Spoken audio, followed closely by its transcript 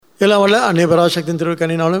எல்லாம் வல்ல அன்னை பராசக்தியின்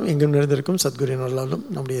திருக்கணினாலும் எங்கும் நிறைந்திருக்கும் சத்குருவின் அருளாலும்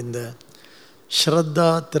நம்முடைய இந்த ஸ்ரத்தா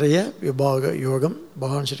திரய விபாக யோகம்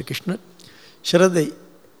பகவான் ஸ்ரீ கிருஷ்ணர் ஸ்ரத்தை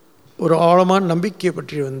ஒரு ஆழமான நம்பிக்கையை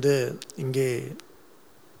பற்றி இங்கே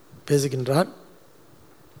பேசுகின்றார்.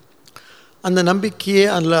 அந்த நம்பிக்கையை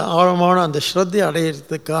அதில் ஆழமான அந்த ஸ்ரத்தை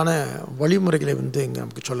அடையிறதுக்கான வழிமுறைகளை இங்கே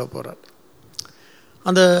நமக்கு சொல்ல போகிறார்.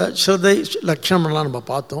 அந்த ஸ்ரத்தை லட்சணம்லாம் நம்ம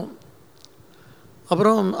பார்த்தோம்.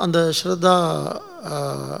 அப்புறம் அந்த ஸ்ரத்தா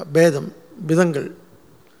பேதம் விதங்கள்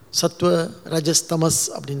சத்வ ரஜஸ் தமஸ்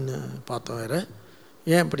அப்படின்னு பார்த்தோம். வேறு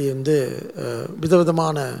ஏன் இப்படி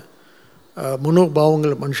விதவிதமான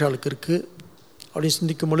மனோபாவங்கள் மனுஷாளுக்கு இருக்குது அப்படின்னு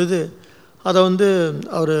சிந்திக்கும் பொழுது அதை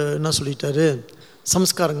அவர் என்ன சொல்லிட்டார்,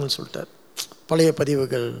 சம்ஸ்காரங்கள் சொல்லிட்டார், பழைய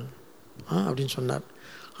பதிவுகள் அப்படின்னு சொன்னார்.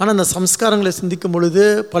 ஆனால் அந்த சம்ஸ்காரங்களை சிந்திக்கும் பொழுது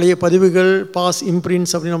பழைய பதிவுகள் பாஸ்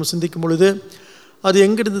இம்ப்ரின்ஸ் அப்படின்னு நம்ம சிந்திக்கும் பொழுது அது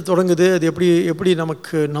எங்கேருந்து தொடங்குது, அது எப்படி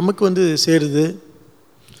நமக்கு சேருது,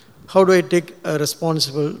 how do I take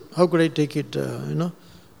responsible, how could I take it,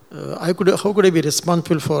 how could I be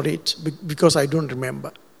responsible for it because I don't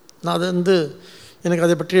remember. நான் அது எனக்கு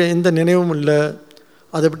அதை பற்றி எந்த நினைவும் இல்லை,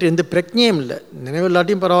 அதை பற்றி எந்த பிரஜையும் இல்லை. நினைவு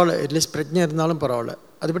இல்லாட்டியும் பரவாயில்ல, அட்லீஸ்ட் பிரஜை இருந்தாலும் பரவாயில்ல.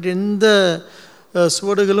 அதை பற்றி எந்த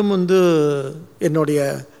சுவடுகளும் என்னுடைய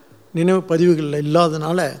நினைவு பதிவுகளில்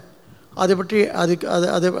இல்லாதனால அதை பற்றி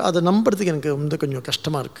அதை நம்புறதுக்கு எனக்கு கொஞ்சம்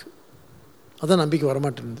கஷ்டமாக இருக்குது. அதான் நம்பிக்கை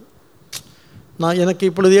வரமாட்டேங்குது. எனக்கு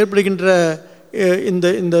இப்பொழுது ஏற்படுகின்ற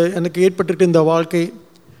இந்த எனக்கு ஏற்பட்டிருக்க இந்த வாழ்க்கை,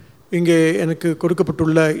 இங்கே எனக்கு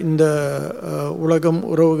கொடுக்கப்பட்டுள்ள இந்த உலகம்,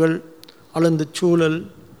 உறவுகள், அல்லது இந்த சூழல்,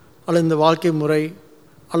 அல்லது இந்த வாழ்க்கை முறை,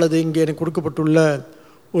 அல்லது இங்கே எனக்கு கொடுக்கப்பட்டுள்ள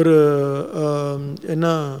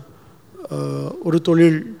ஒரு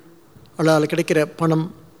தொழில், அல்லது அதில் கிடைக்கிற பணம்,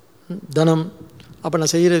 தனம், அப்போ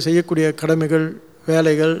நான் செய்யக்கூடிய கடமைகள்,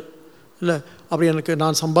 வேலைகள், இல்லை அப்படி எனக்கு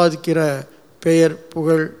நான் சம்பாதிக்கிற பெயர்,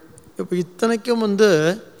 புகழ், இப்போ இத்தனைக்கும்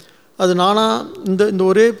அது நானாக இந்த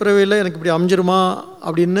ஒரே பிறவையில் எனக்கு இப்படி அமைஞ்சிருமா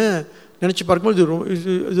அப்படின்னு நினச்சி பார்க்கும்போது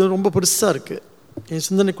இது ரொம்ப பெருசாக இருக்குது. என்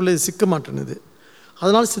சிந்தனைக்குள்ளே இது சிக்க மாட்டேனுது.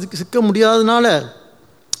 அதனால் சிக்க முடியாதனால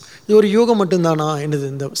இது ஒரு யோகம் மட்டும்தானா என்னது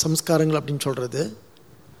இந்த சம்ஸ்காரங்கள் அப்படின்னு சொல்கிறது.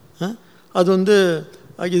 அது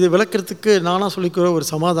இது விளக்கிறதுக்கு நானாக சொல்லிக்கிற ஒரு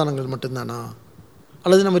சமாதானங்கள் மட்டும்தானா,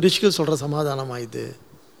 அல்லது நம்ம ரிஷிகள் சொல்கிற சமாதானமாக இது?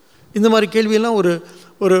 இந்த மாதிரி கேள்வியெல்லாம்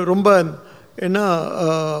ஒரு ரொம்ப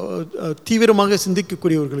தீவிரமாக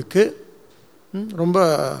சிந்திக்கக்கூடியவர்களுக்கு, ரொம்ப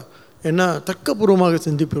தர்க்கபூர்வமாக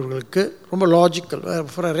சிந்திப்பவர்களுக்கு, ரொம்ப logical,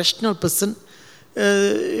 for a rational person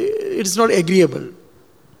it's not எக்ரியபிள்.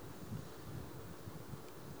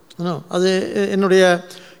 அது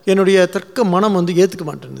என்னுடைய தர்க்க மனம் ஏற்றுக்க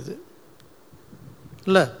மாட்டேங்குது.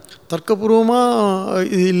 இல்லை, தர்க்கபூர்வமாக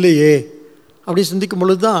இது இல்லையே அப்படி சிந்திக்கும்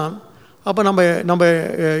பொழுது தான் அப்போ நம்ம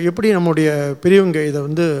எப்படி நம்முடைய பெரியவங்க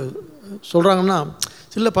இதை சொல்கிறாங்கன்னா,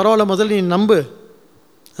 இல்லை பரவாயில்ல, முதல்ல நீ நம்பு.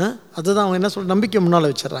 அதுதான் அவங்க என்ன நம்பிக்கை முன்னால்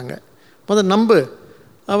வச்சிட்றாங்க. முதல் நம்பு.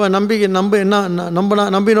 அவன்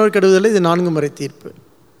நம்பினோர் கெடுவதில்லை, இது 4 முறை தீர்ப்பு.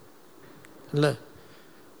 இல்லை,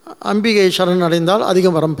 அம்பிகை சரண் அடைந்தால்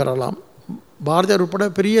அதிகம் வரம் பெறலாம். பாரதியார் உட்பட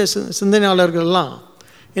பெரிய சிந்தனையாளர்கள்லாம்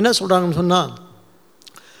என்ன சொல்கிறாங்கன்னு சொன்னால்,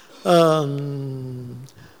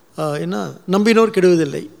 நம்பினோர்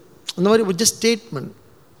கெடுவதில்லை, அந்த மாதிரி ஜஸ்ட் ஸ்டேட்மெண்ட்.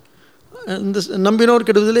 இந்த நம்பினோர்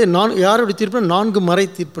கெடுவதில்லை யாருடைய தீர்ப்பு? 4 முறை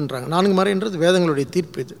தீர்ப்புன்றாங்க. 4 முறைன்றது வேதங்களுடைய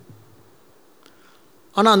தீர்ப்பு இது.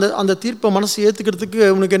 ஆனால் அந்த தீர்ப்பை மனசு ஏற்றுக்கிறதுக்கு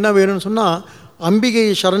உனக்கு என்ன வேணும்னு சொன்னால் அம்பிகை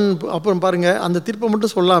சரண். அப்புறம் பாருங்கள், அந்த தீர்ப்பை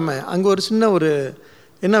மட்டும் சொல்லாமல் அங்கே ஒரு சின்ன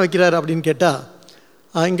என்ன வைக்கிறாரு அப்படின்னு கேட்டால்,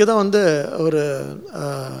 இங்கே தான் ஒரு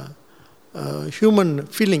ஹியூமன்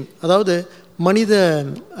ஃபீலிங், அதாவது மனித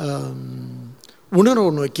உணர்வு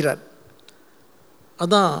ஒன்று வைக்கிறார்.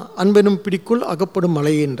 அதான் அன்பெனும் பிடிக்குள் அகப்படும்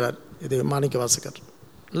மலை என்றார் இது மாணிக்க வாசகர்.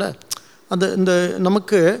 இல்லை, இந்த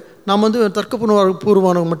நாம்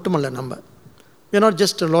தர்க்கபூர்வமானவங்க மட்டுமல்ல. நம்ம we are not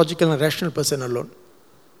just a logical and rational person alone.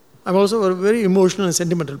 I am also a very emotional and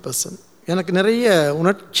sentimental person. எனக்கு நிறைய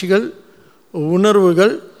உணர்ச்சிகள்,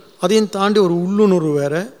 உணர்வுகள், அதையும் தாண்டி ஒரு உள்ளுணர்வு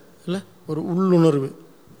வேறு. இல்லை, ஒரு உள்ளுணர்வு,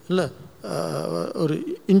 இல்லை ஒரு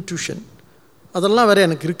இன்ட்யூஷன், அதெல்லாம் வேறு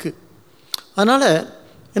எனக்கு இருக்குது. அதனால்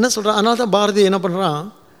என்ன சொல்கிறான், அதனால தான் பாரதி என்ன பண்ணுறான்,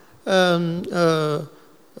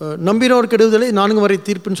 நம்பினோர் கெடுவதில்லை 4 முறை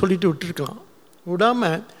தீர்ப்புன்னு சொல்லிட்டு விட்டுருக்கலாம்.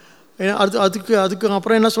 விடாமல் அதுக்கு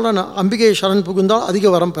அப்புறம் என்ன சொல்கிறான், அம்பிகை சரண் புகுந்தால் அதிக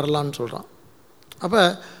வரம் பெறலான்னு சொல்கிறான். அப்போ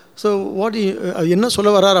என்ன சொல்ல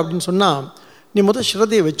வர்றார் அப்படின்னு சொன்னால், நீ முதல்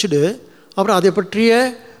ஸ்ரத்தையை வச்சுடு, அப்புறம் அதை பற்றிய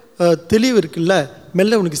தெளிவு இருக்குல்ல,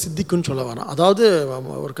 மெல்ல உனக்கு சித்திக்குன்னு சொல்ல வரான். அதாவது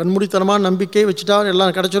ஒரு கண்மூடித்தனமான நம்பிக்கை வச்சுட்டா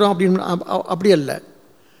எல்லாம் கிடச்சிரும் அப்படின்னு அப்படி அல்ல.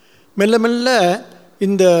 மெல்ல மெல்ல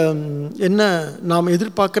இந்த நாம்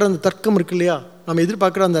எதிர்பார்க்குற அந்த தர்க்கம் இருக்கு இல்லையா, நாம்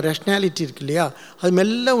எதிர்பார்க்குற அந்த ரேஷ்னாலிட்டி இருக்கு இல்லையா, அது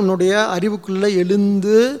மெல்ல உன்னுடைய அறிவுக்குள்ளே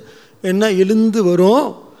எழுந்து வரும்.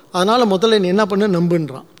 அதனால் முதல்ல நீ என்ன பண்ணு,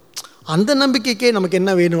 நம்புன்றான். அந்த நம்பிக்கைக்கே நமக்கு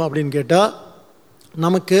என்ன வேணும் அப்படின்னு கேட்டால்,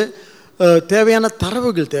 நமக்கு தேவையான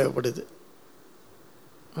தரவுகள் தேவைப்படுது.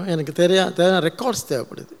 எனக்கு தேவையான ரெக்கார்ட்ஸ்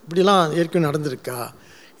தேவைப்படுது. இப்படிலாம் ஏற்கனவே நடந்திருக்கா,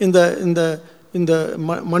 இந்த இந்த இந்த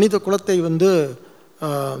மனித குலத்தை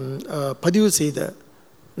பதிவு செய்த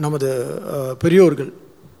நமது பெரியோர்கள்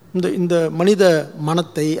இந்த மனித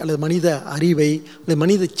மனத்தை அல்லது மனித அறிவை அல்லது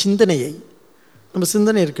மனித சிந்தனையை, நம்ம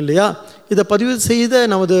சிந்தனை இருக்கு இல்லையா, இதை பதிவு செய்த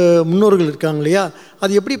நமது முன்னோர்கள் இருக்காங்க இல்லையா,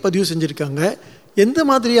 அது எப்படி பதிவு செஞ்சுருக்காங்க, எந்த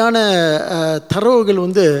மாதிரியான தரவுகள்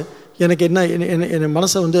எனக்கு என்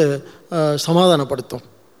மனசை சமாதானப்படுத்தும்,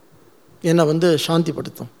 என்னை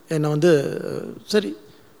சாந்திப்படுத்தும், என்னை சரி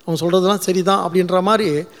அவங்க சொல்கிறதெல்லாம் சரி தான் அப்படின்ற மாதிரி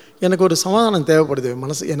எனக்கு ஒரு சமாதானம் தேவைப்படுது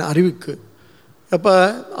மனசு, என் அறிவுக்கு.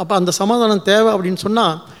 அப்போ அந்த சமாதானம் தேவை அப்படின்னு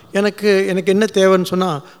சொன்னால் எனக்கு என்ன தேவைன்னு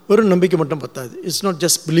சொன்னால், வெறும் நம்பிக்கை மட்டும் பத்தாது. It's not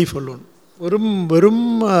just belief alone. வெறும்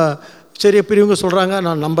சரி பெரியவங்க சொல்கிறாங்க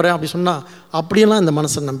நான் நம்புகிறேன் அப்படி சொன்னால் அப்படியெல்லாம் இந்த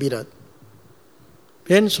மனசை நம்பிடாது.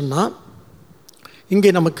 ஏன்னு சொன்னால்,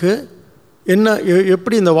 இங்கே நமக்கு என்ன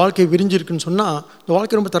எப்படி இந்த வாழ்க்கை விரிஞ்சிருக்குன்னு சொன்னால், இந்த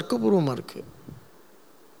வாழ்க்கை ரொம்ப தர்க்கபூர்வமாக இருக்குது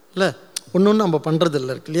இல்லை, ஒன்று நம்ம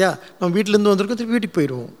பண்ணுறதில்ல இருக்கு இல்லையா. நம்ம வீட்டிலேருந்து வந்திருக்கோம், திருப்பி வீட்டுக்கு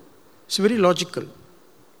போயிடுவோம். இட்ஸ் வெரி லாஜிக்கல்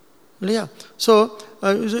இல்லையா. So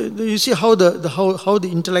you see how the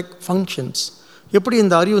intellect functions, எப்படி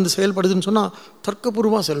இந்த அறிவு செயல்படுதுன்னு சொன்னால்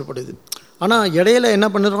தர்க்கபூர்வமாக செயல்படுது. ஆனால் இடையில என்ன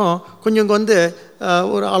பண்ணுறோம், கொஞ்சம் இங்கே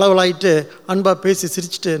ஒரு அளவலாயிட்டு அன்பாக பேசி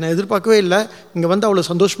சிரிச்சுட்டு, நான் எதிர்பார்க்கவே இல்லை இங்கே அவ்வளோ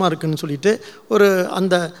சந்தோஷமாக இருக்குதுன்னு சொல்லிட்டு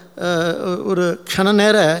அந்த ஒரு க்ஷண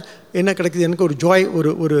நேரம் என்ன கிடைக்குது, எனக்கு ஒரு ஜாய்,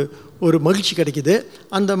 ஒரு மகிழ்ச்சி கிடைக்குது.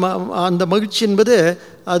 அந்த மகிழ்ச்சி என்பது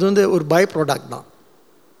அது ஒரு பை ப்ராடக்ட் தான்.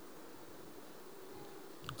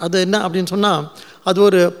 அது என்ன அப்படின்னு சொன்னால், அது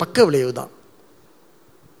ஒரு பக்க விளைவு தான்.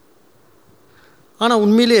 ஆனால்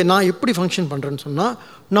உண்மையிலே நான் எப்படி ஃபங்க்ஷன் பண்ணுறேன்னு சொன்னால்,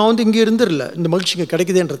 நான் இங்கே இருந்துடல இந்த மகிழ்ச்சி இங்கே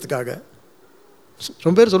கிடைக்குதுன்றதுக்காக.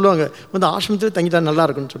 ரொம்ப பேர் சொல்லுவாங்க ஆசிரமத்தில் தங்கிட்டா நல்லா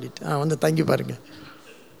இருக்குன்னு சொல்லிட்டு, தங்கி பாருங்க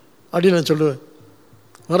அப்படின்னு நான் சொல்லுவேன்.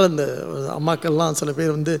 வர இந்த அம்மாக்கள்லாம் சில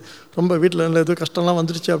பேர் ரொம்ப வீட்டில் எதுவும் கஷ்டம்லாம்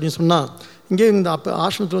வந்துடுச்சு அப்படின்னு சொன்னால், இங்கே இந்த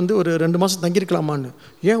ஆசிரமத்தில் ஒரு 2 மாதம் தங்கியிருக்கலாமான்னு,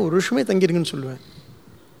 ஏன் 1 வருஷமே தங்கிருங்கன்னு சொல்லுவேன்,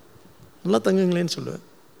 நல்லா தங்குங்களேன்னு சொல்லுவேன்.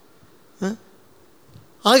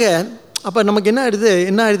 ஆக அப்போ நமக்கு என்ன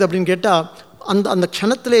ஆயிடுது அப்படின்னு கேட்டால், அந்த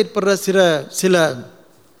க்ஷணத்தில் ஏற்படுற சில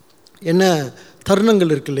என்ன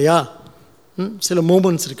தருணங்கள் இருக்கு இல்லையா, சில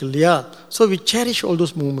மூமெண்ட்ஸ் இருக்கு இல்லையா. So we cherish all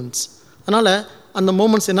those moments. அதனால் அந்த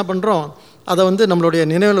மூமெண்ட்ஸ் என்ன பண்ணுறோம், அதை நம்மளுடைய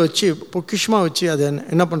நினைவில் வச்சு பொக்கிஷமாக வச்சு அதை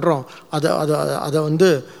என்ன பண்ணுறோம், அதை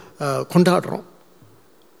கொண்டாடுறோம்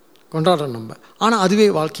நம்ம. ஆனால் அதுவே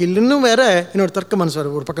வாழ்க்கையில் இன்னும் வேறு என்னோடய தர்க்க மனசு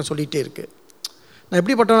ஒரு பக்கம் சொல்லிகிட்டே இருக்குது. நான்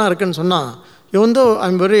எப்படிப்பட்டவனாக இருக்குன்னு சொன்னால், even though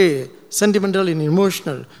I'm very sentimental and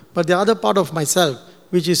emotional, but the other part of myself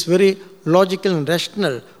which is very logical and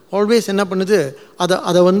rational always என்ன பண்ணுது, அதை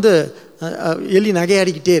எலி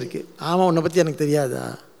நகையாடிக்கிட்டே இருக்குது. ஆமாம், உன்னை பற்றி எனக்கு தெரியாதா,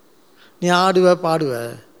 நீ ஆடுவ பாடுவ,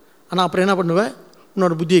 ஆனால் அப்புறம் என்ன பண்ணுவ,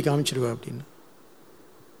 உன்னோட புத்தியை காமிச்சிடுவேன் அப்படின்னு.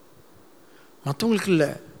 மற்றவங்களுக்கு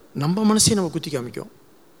இல்லை, நம்ம மனசையும் நம்ம குத்தி காமிக்கும்.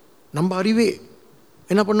 நம்ம அறிவே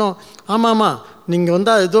என்ன பண்ணோம், ஆமாம் நீங்கள்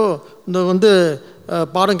வந்தால் ஏதோ இந்த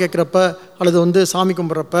பாடம் கேட்குறப்ப அல்லது சாமி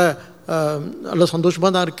கும்பிட்றப்ப நல்ல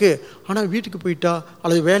சந்தோஷமாக தான் இருக்குது. ஆனால் வீட்டுக்கு போயிட்டா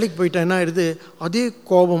அல்லது வேலைக்கு போயிட்டா என்ன ஆயிடுது, அதே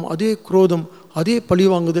கோபம், அதே குரோதம், அதே பழி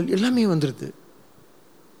வாங்குதல் எல்லாமே வந்துடுது.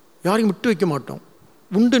 யாரையும் விட்டு வைக்க மாட்டோம்,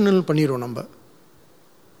 உண்டு நில் பண்ணிடுவோம் நம்ம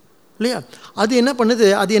இல்லையா. அது என்ன பண்ணுது,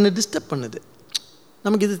 அது என்னை டிஸ்டர்ப் பண்ணுது.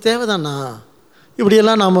 நமக்கு இது தேவைதானா,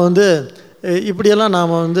 இப்படியெல்லாம்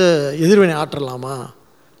நாம் எதிர்வினை ஆற்றலாமா.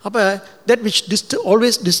 அப்போ that which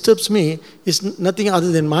always disturbs me is nothing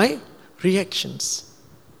other than my reactions.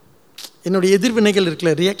 என்னுடைய எதிர்வினைகள்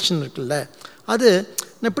இருக்குல்ல, ரியாக்ஷன் இருக்குல்ல, அது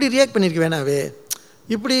நான் இப்படி ரியாக்ட் பண்ணியிருக்க வேணாவே,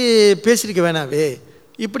 இப்படி பேசியிருக்க வேணாவே,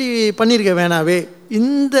 இப்படி பண்ணியிருக்க வேணாவே,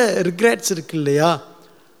 இந்த ரிக்ரெட்ஸ் இருக்கு இல்லையா,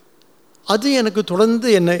 அது எனக்கு தொடர்ந்து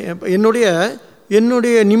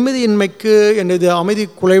என்னுடைய நிம்மதியின்மைக்கு, என்னுடைய அமைதி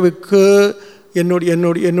குலைவுக்கு,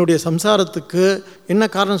 என்னுடைய சம்சாரத்துக்கு என்ன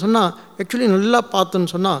காரணம் சொன்னால், ஆக்சுவலி நல்லா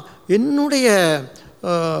பார்த்தோன்னு சொன்னால் என்னுடைய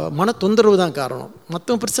மன தொந்தரவு தான் காரணம்.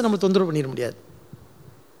 மற்றவங்க பெருசாக நம்ம தொந்தரவு பண்ணிட முடியாது.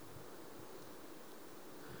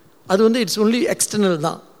 அது இட்ஸ் ஒன்லி எக்ஸ்டர்னல்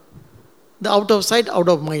தான். The out of sight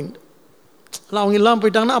out of mind. இல்லை அவங்க இல்லாமல்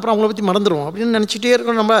போயிட்டாங்கன்னா அப்புறம் அவங்கள பற்றி மறந்துடுவோம் அப்படின்னு நினச்சிக்கிட்டே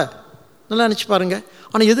இருக்கோம். நம்ம நல்லா நினச்சி பாருங்கள்.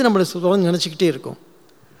 ஆனால் எது நம்மளை தொடர்ந்து நினச்சிக்கிட்டே இருக்கும்,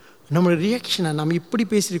 நம்மளோட ரியாக்ஷனை நம்ம இப்படி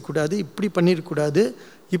பேசியிருக்கக்கூடாது, இப்படி பண்ணியிருக்கக்கூடாது,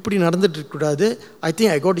 இப்படி நடந்துகிட்ருக்கக்கூடாது. I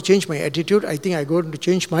think I got to change my attitude, I think I got to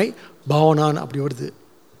change my பாவனான்னு அப்படி வருது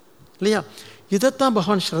இல்லையா. இதைத்தான்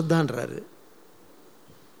பகவான் ஸ்ரத்தான்றாரு.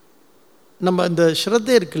 நம்ம இந்த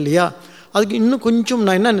ஸ்ரத்தை இருக்கு இல்லையா, அதுக்கு இன்னும் கொஞ்சம்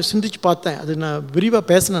நான் என்ன சிந்திச்சு பார்த்தேன், அது நான் விரிவாக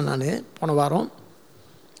பேசினேன் நான் போன வாரம்.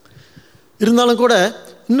 இருந்தாலும் கூட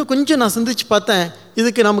இன்னும் கொஞ்சம் நான் சிந்திச்சு பார்த்தேன்,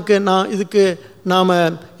 இதுக்கு நாம்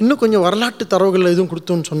இன்னும் கொஞ்சம் வரலாற்று தரவுகள் எதுவும்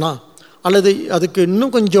கொடுத்தோன்னு சொன்னால், அல்லது அதுக்கு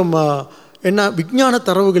இன்னும் கொஞ்சம் என்ன விஞ்ஞான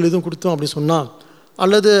தரவுகள் எதுவும் கொடுத்தோம் அப்படி சொன்னால்,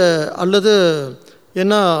 அல்லது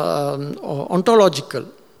என்ன ஒன்டாலஜிக்கல்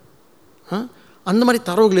அந்த மாதிரி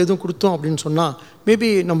தரவுகள் எதுவும் கொடுத்தோம் அப்படின்னு சொன்னால், மேபி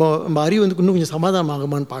நம்ம அறிவு வந்து இன்னும் கொஞ்சம் சமாதானம்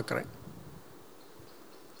ஆகுமான்னு பார்க்குறேன்.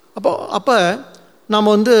 அப்போ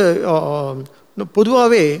நாம் வந்து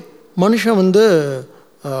பொதுவாகவே மனுஷன் வந்து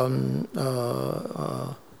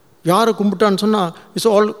யாரை கும்பிட்டான்னு சொன்னால் இட்ஸ்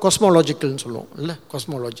ஆல் காஸ்மாலஜிக்கல்னு சொல்லுவோம் இல்லை,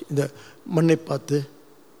 காஸ்மாலஜி. இந்த மண்ணை பார்த்து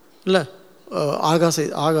இல்லை,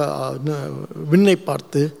 விண்ணை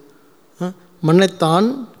பார்த்து, மண்ணைத்தான்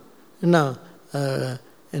என்ன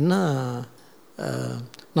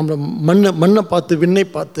நம்மளை மண்ணை பார்த்து, விண்ணை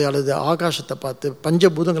பார்த்து, அல்லது ஆகாசத்தை பார்த்து,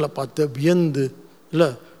 பஞ்சபூதங்களை பார்த்து வியந்து இல்லை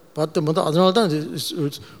பார்த்து அதனால தான்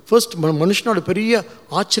ஃபர்ஸ்ட் மனுஷனோட பெரிய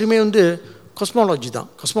ஆச்சரியமே வந்து காஸ்மாலஜி தான்,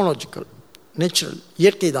 காஸ்மாலஜிக்கல், நேச்சுரல்,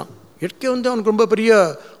 இயற்கை தான். இயற்கை வந்து அவனுக்கு ரொம்ப பெரிய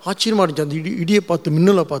ஆச்சரியமாக இருந்துச்சு. அந்த இடியை பார்த்து,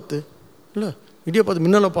 மின்னலை பார்த்து இல்லை, இடியை பார்த்து,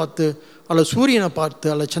 மின்னலை பார்த்து, அல்ல சூரியனை பார்த்து,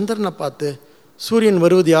 அல்ல சந்திரனை பார்த்து, சூரியன்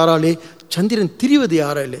வருவது யாராலே, சந்திரன் திரிவது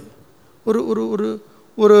யாராலே. ஒரு ஒரு ஒரு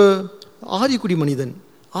ஒரு ஆதிக்குடி மனிதன்,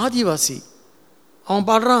 ஆதிவாசி, அவன்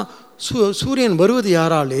பாடுறான், சூரியன் வருவது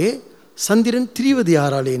யாராலே, சந்திரன் திரிவது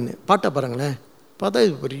யாராலேன்னு. பாட்டை பாருங்களேன். பார்த்தா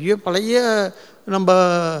இது பெரிய பழைய நம்ம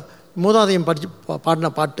மூதாதையம் பாடின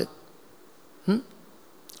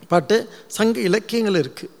பாட்டு சங்க இலக்கியங்கள்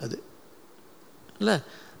இருக்குது அது இல்லை.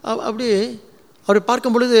 அப்படி அப்படி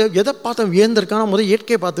பார்க்கும் பொழுது எதை பார்த்து வியந்திருக்கான், முதல்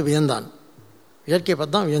இயற்கையை பார்த்து வியந்தான். இயற்கையை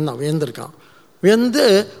பார்த்து தான் வியந்திருக்கான். வியந்து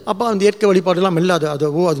அப்போ அந்த இயற்கை வழிபாடுலாம் மெல்லாது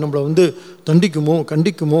அது நம்மளை வந்து தண்டிக்குமோ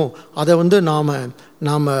கண்டிக்குமோ, அதை வந்து நாம்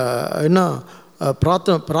என்ன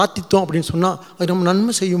பிரார்த்தித்தோம் அப்படின்னு சொன்னால் அது நம்ம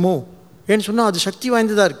நன்மை செய்யுமோ, ஏன்னு சொன்னால் அது சக்தி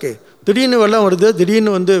வாய்ந்ததாக இருக்குது. திடீர்னு வெள்ளம் வருது,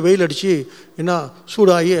 திடீர்னு வந்து வெயில் அடித்து என்ன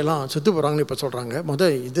சூடாகி எல்லாம் செத்து போகிறாங்கன்னு இப்போ சொல்கிறாங்க.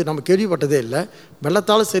 இது நம்ம கேள்விப்பட்டதே இல்லை.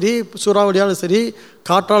 வெள்ளத்தாலும் சரி, சூறாவளியாலும் சரி,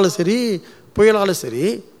 காற்றாலும் சரி, புயலாலும் சரி,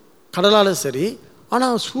 கடலாலும் சரி.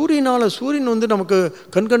 ஆனால் சூரியன் வந்து நமக்கு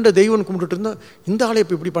கண்கண்ட தெய்வம் கும்பிட்டுட்டு இருந்தால் இந்த ஆளை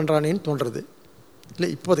இப்போ இப்படி பண்ணுறானேன்னு தோன்றுறது இல்லை.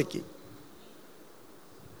 இப்போதைக்கு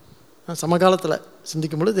சமகாலத்தில்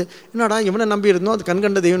சிந்திக்கும் பொழுது என்னடா இவனை நம்பி இருந்தோம், அது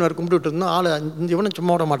கண்கண்ட தெய்வன் வரை கும்பிட்டு இருந்தோம், ஆளை இவனை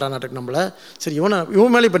சும்மா விட மாட்டானாட்டுக்கு நம்மளை. சரி,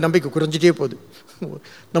 இவன் மேலே இப்போ நம்பிக்கை குறைஞ்சிட்டே போகுது.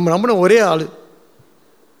 நம்ம நம்பின ஒரே ஆள்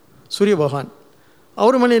சூரிய பகவான்,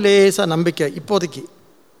 அவர் மேலே லேசாக நம்பிக்கை இப்போதைக்கு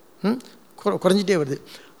குறைஞ்சிட்டே வருது.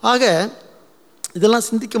 ஆக இதெல்லாம்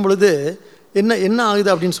சிந்திக்கும் பொழுது என்ன ஆகுது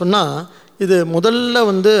அப்படின்னு சொன்னால், இது முதல்ல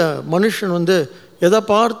வந்து மனுஷன் வந்து எதை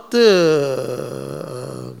பார்த்து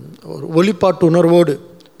ஒரு வழிபாட்டு உணர்வோடு,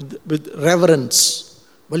 வித் ரெவரன்ஸ்,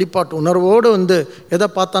 வழிபாட்டு உணர்வோடு வந்து எதை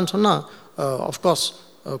பார்த்தான்னு சொன்னால் ஆஃப்கோர்ஸ்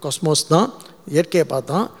காஸ்மோஸ் தான். இயற்கையை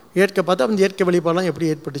பார்த்தான். இயற்கை பார்த்தா அந்த இயற்கை வழிபாடெலாம் எப்படி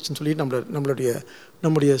ஏற்பட்டுச்சுன்னு சொல்லி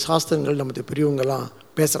நம்மளுடைய சாஸ்திரங்கள், நம்முடைய பெரியவங்கெல்லாம்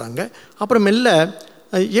பேசுகிறாங்க. அப்புறம் மெல்ல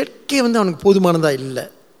இயற்கை வந்து அவனுக்கு போதுமானதாக இல்லை,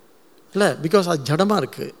 பிகாஸ் அது ஜடமாக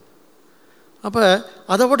இருக்குது. அப்போ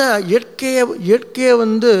அதை விட இயற்கையை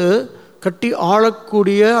வந்து கட்டி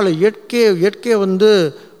ஆளக்கூடிய, அல்ல இயற்கையை வந்து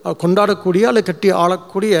கொண்டாடக்கூடிய, அல்ல கட்டி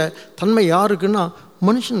ஆளக்கூடிய தன்மை யாருக்குன்னா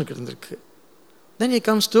மனுஷனுக்கு இருந்திருக்கு. Then it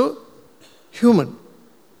comes to human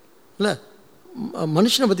இல்லை,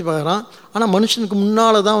 மனுஷனை பற்றி பார்க்குறான். ஆனால் மனுஷனுக்கு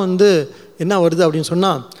முன்னால் தான் வந்து என்ன வருது அப்படின்னு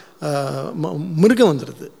சொன்னால் மிருகம்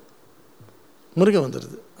வந்துடுது.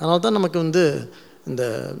 அதனால தான் நமக்கு வந்து இந்த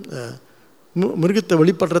மிருகத்தை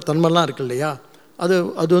வெளிப்படுற தன்மைலாம் இருக்கு இல்லையா,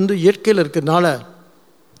 அது வந்து இயற்கையில் இருக்கிறதுனால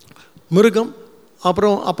மிருகம்.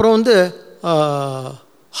 அப்புறம் வந்து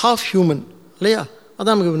ஹாஃப் ஹியூமன் இல்லையா,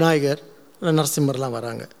 அதான் நமக்கு விநாயகர், நரசிம்மர்லாம்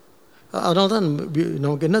வராங்க. அதனால தான்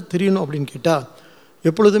நமக்கு என்ன தெரியணும் அப்படின்னு கேட்டால்,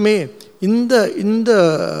 எப்பொழுதுமே இந்த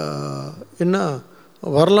என்ன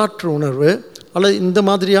வரலாற்று உணர்வு அல்லது இந்த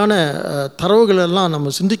மாதிரியான தரவுகள் எல்லாம்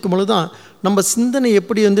நம்ம சிந்திக்கும் பொழுது தான் நம்ம சிந்தனை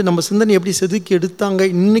எப்படி செதுக்கி எடுத்தாங்க.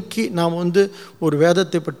 இன்றைக்கி நாம் வந்து ஒரு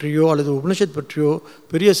வேதத்தை பற்றியோ அல்லது உபனிஷத் பற்றியோ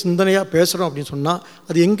பெரிய சிந்தனையாக பேசுகிறோம் அப்படின்னு சொன்னால்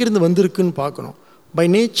அது எங்கேருந்து வந்திருக்குன்னு பார்க்கணும். பை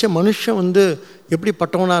நேச்சர் மனுஷன் வந்து எப்படி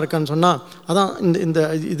பட்டவனாக இருக்கான்னு சொன்னால், அதான்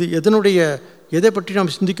இது எதை பற்றி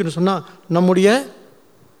நாம் சிந்திக்கணும்னு சொன்னால் நம்முடைய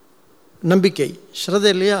நம்பிக்கை, ஸ்ரதை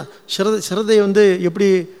இல்லையா. ஸ்ரதை வந்து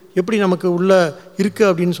எப்படி நமக்கு உள்ள இருக்குது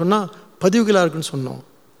அப்படின்னு சொன்னால் பதிவுகளாக இருக்குன்னு சொன்னோம்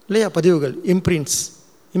இல்லையா. பதிவுகள்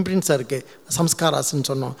இம்ப்ரின்ஸாக இருக்குது, சம்ஸ்காராஸ்ன்னு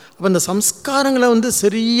சொன்னோம். அப்போ இந்த சம்ஸ்காரங்களை வந்து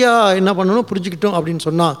சரியாக என்ன பண்ணணும் புரிஞ்சுக்கிட்டோம் அப்படின்னு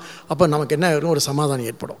சொன்னால் அப்போ நமக்கு என்ன ஆகும், ஒரு சமாதானம்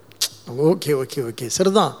ஏற்படும். ஓகே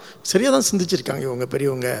சரியாக தான் சிந்திச்சிருக்காங்க இவங்க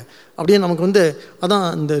பெரியவங்க அப்படியே நமக்கு வந்து. அதான்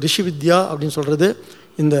இந்த ரிஷி வித்யா அப்படின்னு சொல்கிறது.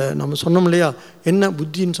 இந்த நம்ம சொன்னோம் இல்லையா, என்ன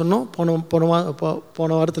புத்தின்னு சொன்னோம்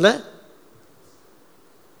போன வாரத்தில்,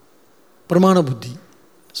 பிரமாண புத்தி.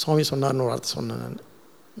 சுவாமி சொன்னார்னு ஒரு வார்த்தை சொன்னேன் நான்.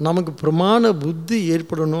 நமக்கு பிரமாண புத்தி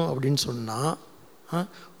ஏற்படணும் அப்படின்னு சொன்னால்,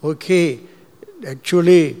 ஓகே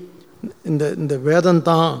ஆக்சுவலி இந்த வேதம்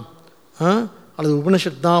தான் அல்லது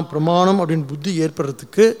உபனிஷத் தான் பிரமாணம் அப்படின்னு புத்தி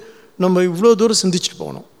ஏற்படுறதுக்கு நம்ம இவ்வளோ தூரம் சிந்திச்சுட்டு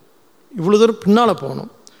போகணும், இவ்வளோ தூரம் பின்னால்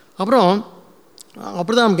போகணும். அப்புறம்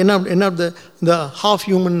அப்படி தான் நமக்கு என்ன இந்த ஹாஃப்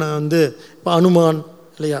ஹியூமன் இப்போ அனுமான்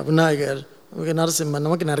இல்லையா, விநாயகர், நரசிம்மன்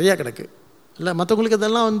நமக்கு நிறையா கிடக்கு இல்லை. மற்றவங்களுக்கு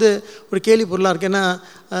அதெல்லாம் ஒரு கேலி பொருளாக இருக்குது. ஏன்னா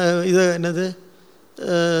இது என்னது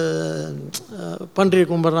பன்றியை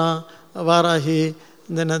கும்பிட்றான், வாராகி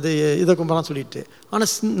இந்த என்னது இதை கும்பிட்றான் சொல்லிட்டு.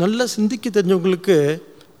 ஆனால் நல்லா சிந்திக்க தெரிஞ்சவங்களுக்கு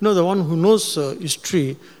இன்னும் the one who knows history,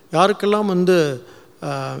 யாருக்கெல்லாம்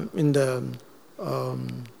இந்த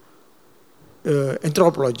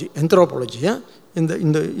என்த்ரோபாலஜி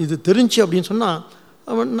இந்த இது தெரிஞ்சு அப்படின்னு சொன்னால்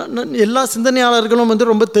எல்லா சிந்தனையாளர்களும்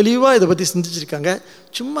ரொம்ப தெளிவாக இதை பற்றி சிந்திச்சிருக்காங்க.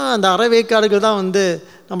 சும்மா அந்த அறவேக்காடுகள் தான்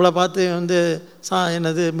நம்மளை பார்த்து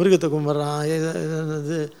என்னது மிருகத்தை கும்பிட்றான்,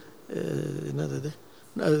 என்னது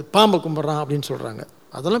பாம்பை கும்பிட்றான் அப்படின்னு சொல்கிறாங்க.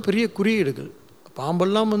 அதெல்லாம் பெரிய குறியீடுகள்.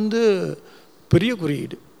 பாம்பெல்லாம் பெரிய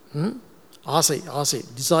குறியீடு. ஆசை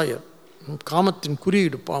டிசையர், காமத்தின்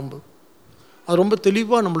குறியீடு பாம்பு. அது ரொம்ப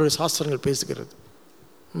தெளிவாக நம்மளுடைய சாஸ்திரங்கள்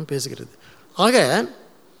பேசுகிறது. ஆக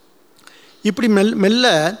இப்படி மெல்ல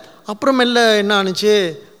என்ன ஆணுச்சு,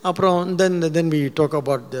 அப்புறம் தென் வி டாக்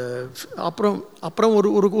அபவுட் அப்புறம்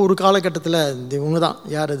ஒரு காலகட்டத்தில் இவங்க தான்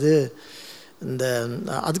யார் அது, இந்த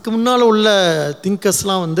அதுக்கு முன்னால் உள்ள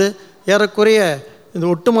திங்கர்ஸ்லாம் ஏறக்குறைய இந்த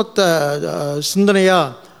ஒட்டுமொத்த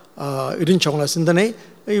சிந்தனையாக இருந்துச்சு அவங்கள சிந்தனை.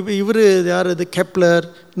 இவர் யார் இது, கெப்லர்,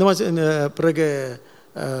 இந்த மாதிரி பிறகு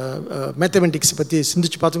மேத்தமெட்டிக்ஸ் பற்றி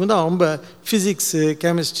சிந்திச்சு பார்த்துக்கிட்டு தான் ரொம்ப ஃபிசிக்ஸு,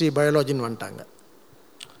 கெமிஸ்ட்ரி, பயாலஜின்னு வந்துட்டாங்க.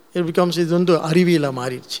 இட் பிகம்ஸ் இது அறிவியலாக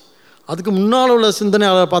மாறிடுச்சு. அதுக்கு முன்னால் உள்ள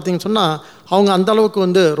சிந்தனையாளர் பார்த்தீங்கன்னு சொன்னால் அவங்க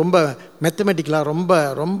அந்தளவுக்கு ரொம்ப மேத்தமெட்டிக்கலாக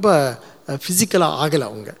ரொம்ப ஃபிசிக்கலாக ஆகலை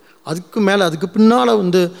அவங்க. அதுக்கு மேலே அதுக்கு பின்னால்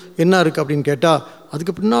என்ன இருக்குது அப்படின்னு கேட்டால்,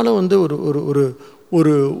 அதுக்கு பின்னால் ஒரு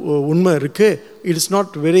ஒரு உண்மை இருக்குது. It is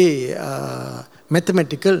not very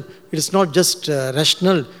mathematical, it is not just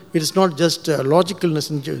rational, it is not just லாஜிக்கல்னு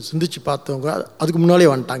சிந்திச்சு பார்த்தவங்க அதுக்கு முன்னாலே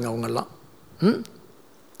வந்துட்டாங்க அவங்கெல்லாம்.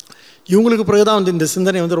 இவங்களுக்கு பிறகு தான் இந்த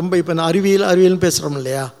சிந்தனை ரொம்ப இப்போ நான் அறிவியல்னு பேசுகிறோம்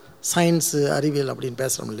இல்லையா, சயின்ஸு அறிவியல் அப்படின்னு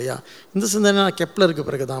பேசுகிறோம் இல்லையா, இந்த சிந்தனை கெப்லருக்கு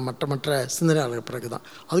பிறகு தான், மற்ற சிந்தனையாளருக்கு பிறகு தான்.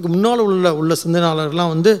 அதுக்கு முன்னால் உள்ள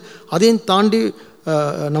சிந்தனையாளர்லாம் அதையும் தாண்டி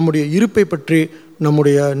நம்முடைய இருப்பை பற்றி,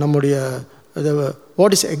 நம்முடைய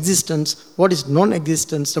what is existence, what is non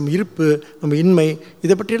existence, நம்ம இருப்பு, நம்ம இன்மை,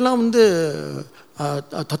 இதை பற்றியெல்லாம்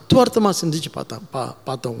தத்துவார்த்தமாக சிந்திச்சு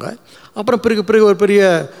பார்த்தவங்க. அப்புறம் பிறகு ஒரு பெரிய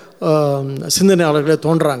சிந்தனையாளர்களே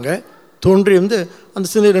தோன்றி அந்த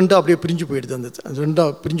சிந்தனை ரெண்டாக அப்படியே பிரிஞ்சு போயிடுது. அந்த ரெண்டாக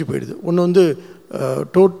பிரிஞ்சு போயிடுது. ஒன்று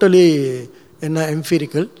டோட்டலி என்ன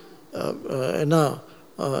எம்பிரிக்கல், ஏன்னா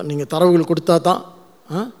நீங்கள் தரவுகள்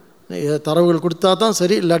கொடுத்தா தான்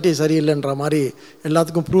சரி, இல்லாட்டி சரியில்லைன்ற மாதிரி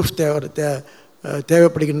எல்லாத்துக்கும் ப்ரூஃப்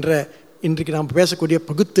தேவைப்படுகின்ற இன்றைக்கு நாம் பேசக்கூடிய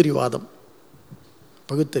பகுத்தறிவாதம்.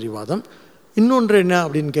 இன்னொன்று என்ன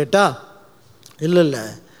அப்படின்னு கேட்டால், இல்லை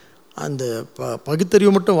அந்த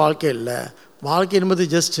பகுத்தறிவு மட்டும் வாழ்க்கை இல்லை, வாழ்க்கை என்பது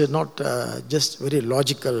ஜஸ்ட் வெரி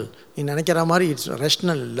லாஜிக்கல். நீ நினைக்கிற மாதிரி இட்ஸ்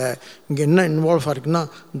ரேஷ்னல் இல்லை. இங்கே என்ன இன்வால்வ் ஆகிருக்குன்னா,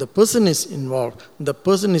 இந்த பர்சன் இஸ் இன்வால்வ், இந்த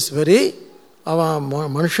பர்சன் இஸ் வெரி, அவன்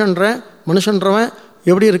மனுஷன்றவன்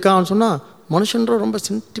எப்படி இருக்கான்னு சொன்னால், மனுஷன்ற ரொம்ப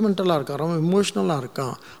சென்டிமெண்டலாக இருக்கான், ரொம்ப இமோஷ்னலாக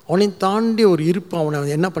இருக்கான். அவனையும் தாண்டி ஒரு இருப்பு அவனை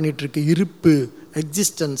என்ன பண்ணிகிட்ருக்கு, இருப்பு,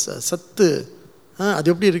 எக்ஸிஸ்டன்ஸ், சத்து, அது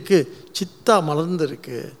எப்படி இருக்குது, சித்தா மலர்ந்து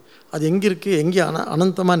இருக்குது. அது எங்கே இருக்குது, எங்கே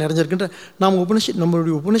அனந்தமாக நிறைஞ்சிருக்குன்ற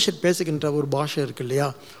நம்மளுடைய உபனிஷத் பேசுகின்ற ஒரு பாஷை இருக்குது இல்லையா,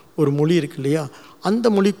 ஒரு மொழி இருக்குது இல்லையா, அந்த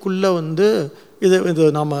மொழிக்குள்ளே இதை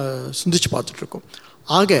நாம் சிந்திச்சு பார்த்துட்ருக்கோம்.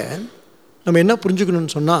 ஆக நம்ம என்ன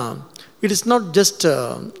புரிஞ்சுக்கணும்னு சொன்னால், இட் இஸ் நாட் ஜஸ்ட்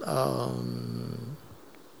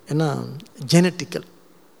என்ன ஜெனட்டிக்கல்,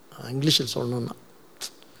 இங்கிலீஷில் சொல்லணுன்னா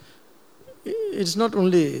இட்ஸ் நாட்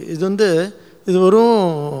ஒன்லி இது வரும்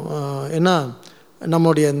என்ன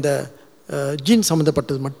நம்முடைய இந்த ஜீன்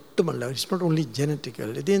சம்மந்தப்பட்டது மட்டுமல்ல. It's not only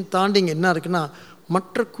genetical. இதையும் தாண்டி இங்கே என்ன இருக்குன்னா,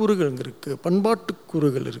 மற்ற கூறுகள் இங்கே இருக்குது, பண்பாட்டு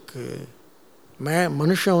கூறுகள் இருக்குது.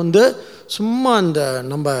 மனுஷன் சும்மா இந்த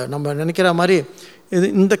நம்ம நினைக்கிற மாதிரி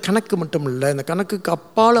இந்த கணக்கு மட்டும் இல்லை, இந்த கணக்குக்கு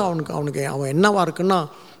அப்பால் அவன் என்னவாக இருக்குன்னா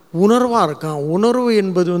உணர்வாக இருக்கான். உணர்வு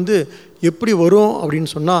என்பது எப்படி வரும் அப்படின்னு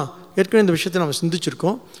சொன்னால், ஏற்கனவே இந்த விஷயத்தை நம்ம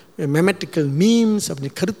சிந்திச்சிருக்கோம். மெமட்டிக்கல் மீம்ஸ்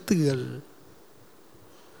அப்படின்னு கருத்துகள்.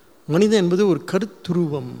 மனிதன் என்பது ஒரு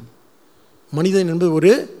கருத்துருவம், மனிதன் என்பது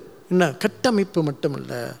ஒரு என்ன கட்டமைப்பு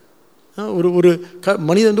மட்டுமல்ல, ஒரு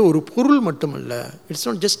மனிதன் ஒரு பொருள் மட்டுமல்ல. இட்ஸ்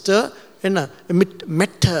நாட் ஜஸ்ட் என்ன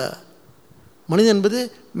மெட்டர். மனிதன் என்பது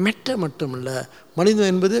மெட்டர் மட்டுமல்ல,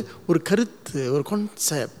 மனிதன் என்பது ஒரு கருத்து, ஒரு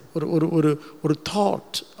கான்செப்ட், ஒரு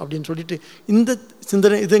தாட் அப்படின்னு சொல்லிட்டு இந்த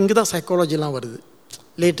சிந்தனை இது இங்கே தான் சைக்காலஜிலாம் வருது.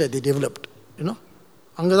 லேட்டர் தி டெவலப்ட். யூனோ,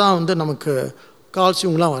 அங்கே தான் வந்து நமக்கு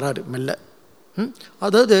கால்சியம்லாம் வராது மெல்ல.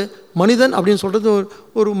 அதாவது மனிதன் அப்படின்னு சொல்கிறது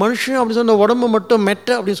ஒரு மனுஷன் அப்படின்னு சொன்ன உடம்பு மட்டும்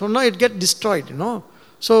மெட்டை அப்படின்னு சொன்னால் it get destroyed. You know,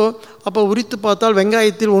 so அப்போ உரித்து பார்த்தால்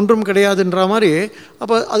வெங்காயத்தில் ஒன்றும் கிடையாதுன்ற மாதிரி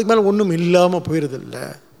அப்போ அதுக்கு மேலே ஒன்றும் இல்லாமல் போயிடுதில்ல.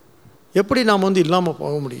 எப்படி நாம் வந்து இல்லாமல்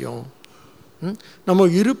போக முடியும்? நம்ம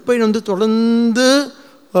இருப்பை வந்து தொடர்ந்து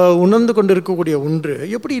உணர்ந்து கொண்டு இருக்கக்கூடிய ஒன்று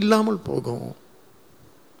எப்படி இல்லாமல் போகும்?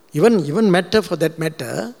 Even matter for that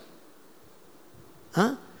matter,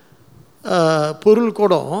 பொருள்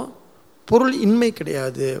கூட பொருள் இன்மை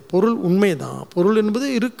கிடையாது, பொருள் உண்மை தான். பொருள் என்பது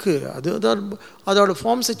இருக்குது, அதோட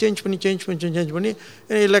ஃபார்ம்ஸை சேஞ்ச் பண்ணி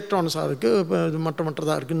எலக்ட்ரான்ஸாக இருக்குது,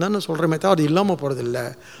 மற்றதாக இருக்குன்னு தான் நான் சொல்கிறேன். தான் அது இல்லாமல் போகிறதில்ல.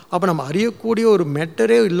 அப்போ நம்ம அறியக்கூடிய ஒரு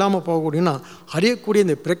மேட்டரே இல்லாமல் போகக்கூடியன்னா அறியக்கூடிய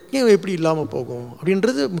இந்த பிரக்ஞை எப்படி இல்லாமல் போகும்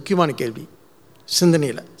அப்படின்றது முக்கியமான கேள்வி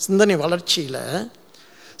சிந்தனை வளர்ச்சியில்.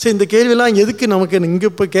 சரி, இந்த கேள்வியெல்லாம் எதுக்கு நமக்கு இங்கே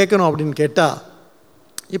இப்போ கேட்கணும் அப்படின்னு கேட்டால்,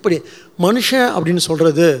 இப்படி மனுஷன் அப்படின்னு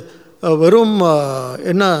சொல்கிறது வெறும்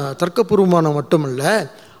என்ன தர்க்கபூர்வமான மட்டும் இல்லை.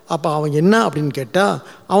 அப்போ அவன் என்ன அப்படின்னு கேட்டால்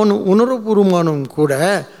அவன் உணர்வுபூர்வமானவன் கூட.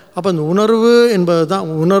 அப்போ அந்த உணர்வு என்பது தான்,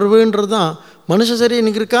 உணர்வுன்றது தான் மனுஷன். சரி,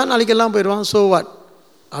 இன்றைக்கி இருக்கா, நாளைக்கெல்லாம் போயிடுவான், ஸோ வாட்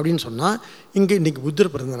அப்படின்னு சொன்னால், இன்றைக்கி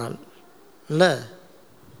புத்தர் பிறந்த நாள் இல்லை,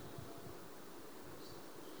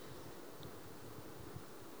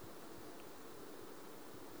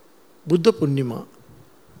 புத்த புண்ணியமா.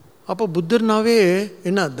 அப்போ புத்தர்னாவே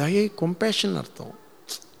என்ன, தயை, கம்பேஷன் அர்த்தம்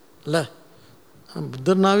இல்லை.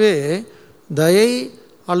 புத்தர்னாவே தயை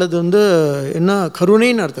அல்லது வந்து என்ன,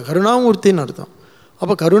 கருணைன்னு அர்த்தம், கருணாமூர்த்தின்னு அர்த்தம்.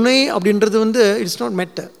 அப்போ கருணை அப்படின்றது வந்து இட்ஸ் நாட்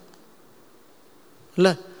மேட்டர்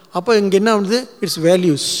இல்லை. அப்போ இங்கே என்ன வந்து இட்ஸ்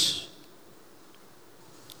வேல்யூஸ்.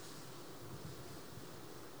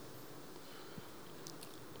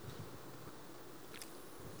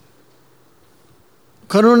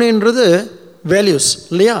 கருணைன்றது வேல்யூஸ்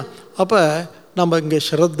இல்லையா. அப்போ நம்ம இங்கே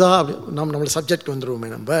ஸ்ரத்தா அப்படி நம்மளோட சப்ஜெக்ட் வந்துடுவோமே,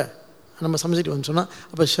 நம்ம சப்ஜெக்ட் வந்து சொன்னால்,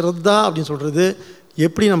 அப்போ ஸ்ரத்தா அப்படின்னு சொல்கிறது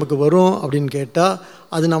எப்படி நமக்கு வரும் அப்படின்னு கேட்டால்,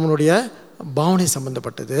 அது நம்மளுடைய பாவனை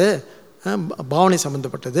சம்மந்தப்பட்டது.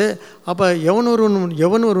 அப்போ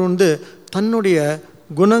எவன் ஒரு வந்து தன்னுடைய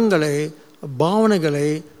குணங்களை, பாவனைகளை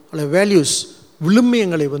அல்ல வேல்யூஸ்,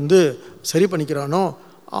 விழுமியங்களை வந்து சரி பண்ணிக்கிறானோ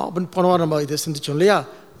அப்படின்னு போன வாரம் நம்ம இதை சிந்திச்சோம் இல்லையா.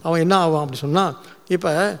 அவன் என்ன ஆவான் அப்படி சொன்னால்,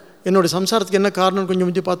 இப்போ என்னுடைய சம்சாரத்துக்கு என்ன காரணம்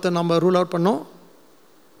கொஞ்சம் பார்த்து நம்ம ரூல் அவுட் பண்ணோம்.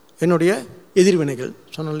 என்னுடைய எதிர்வினைகள்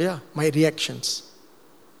சொன்னோம் இல்லையா, மை ரியாக்ஷன்ஸ்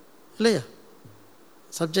இல்லையா.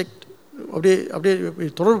 சப்ஜெக்ட் அப்படியே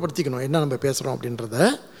தொடர்புபடுத்திக்கணும் என்ன நம்ம பேசுகிறோம் அப்படின்றத.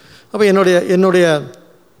 அப்போ என்னுடைய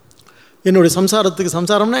சம்சாரத்துக்கு,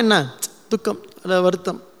 சம்சாரம்னா என்ன, துக்கம் அல்ல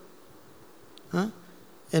வருத்தம்,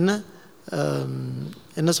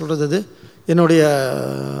 என்ன சொல்கிறது, அது என்னுடைய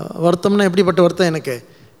வருத்தம்னா எப்படிப்பட்ட வருத்தம்,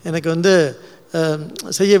 எனக்கு வந்து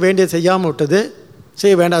செய்ய வேண்டியது செய்யாமல் விட்டது,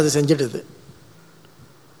 செய்ய வேண்டாது செஞ்சிடுது.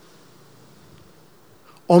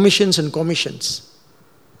 Omissions and கொமிஷன்ஸ்.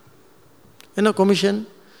 என்ன கொமிஷன்,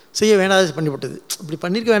 செய்ய வேண்டாது பண்ணிவிட்டது, இப்படி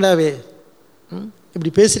பண்ணியிருக்க வேண்டாவே,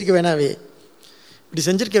 இப்படி பேசியிருக்க வேணாவே, இப்படி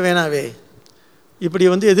செஞ்சிருக்க வேணாவே, இப்படி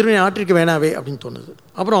வந்து எதிர்வினை ஆற்றிருக்க வேணாவே அப்படின்னு தோணுது.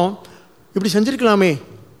 அப்புறம் இப்படி செஞ்சுருக்கலாமே,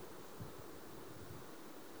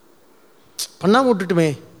 பண்ணாமல் விட்டுட்டுமே,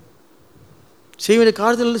 செய்ய வேண்டிய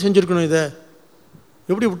காலத்தில் செஞ்சுருக்கணும், இதை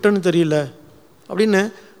எப்படி விட்டேன்னு தெரியல அப்படின்னு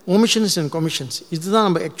ஒமிஷன்ஸ் அண்ட் கொமிஷன்ஸ். இதுதான்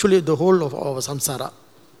நம்ம actually the whole of our samsara.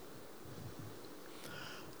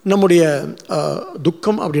 நம்முடைய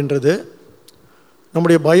துக்கம் அப்படின்றது,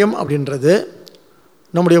 நம்முடைய பயம் அப்படின்றது,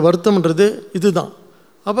 நம்முடைய வருத்தம்ன்றது இதுதான்.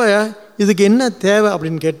 அப்போ இதுக்கு என்ன தேவை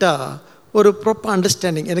அப்படின்னு கேட்டால், ஒரு ப்ராப்பர்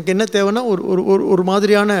அண்டர்ஸ்டாண்டிங். எனக்கு என்ன தேவைன்னா ஒரு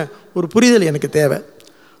மாதிரியான ஒரு புரிதல் எனக்கு தேவை.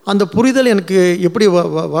 அந்த புரிதல் எனக்கு எப்படி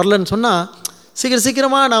வரலன்னு சொன்னால்,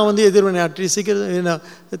 சீக்கிரமாக நான் வந்து எதிர்வினை ஆற்றி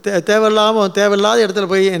தேவையில்லாத இடத்துல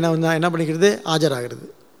போய் நான் என்ன பண்ணிக்கிறது, ஆஜராகிறது,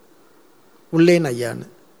 உள்ளேன்னு ஐயான்னு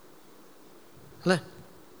இல்லை.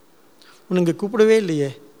 உனக்கு கூப்பிடவே இல்லையே,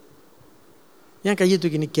 ஏன் கையை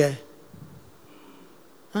தூக்கி நிற்க,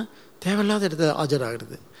 தேவையில்லாத இடத்துல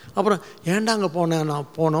ஆஜராகிறது. அப்புறம் ஏண்டா அங்கே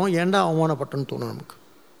போனோம், ஏண்டா அவமானப்பட்டோன்னு தோணும் நமக்கு.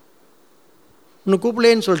 இன்னும்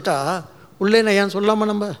கூப்பிடலேன்னு சொல்லிட்டா உள்ளேன்னு ஐயான்னு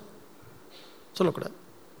சொல்லாமல் நம்ம சொல்லக்கூடாது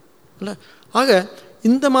இல்லை. ஆக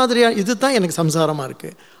இந்த மாதிரியாக இது தான் எனக்கு சம்சாரமாக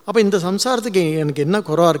இருக்குது. அப்போ இந்த சம்சாரத்துக்கு எனக்கு என்ன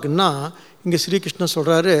குறவாக இருக்குன்னா, இங்கே ஸ்ரீகிருஷ்ணன்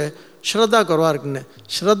சொல்கிறாரு ஸ்ரத்தா குறவாக இருக்குன்னு.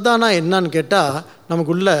 ஸ்ரத்தானா என்னன்னு கேட்டால்,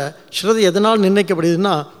 நமக்குள்ள ஸ்ரத்தை எதனால்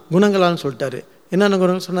நிர்ணயிக்கப்படுதுன்னா குணங்களான்னு சொல்லிட்டாரு. என்னென்ன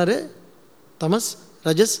குணங்கள் சொன்னார், தமஸ்,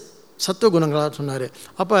 ரஜஸ், சத்துவ குணங்களாக சொன்னார்.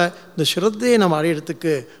 அப்போ இந்த ஸ்ரத்தையை நம்ம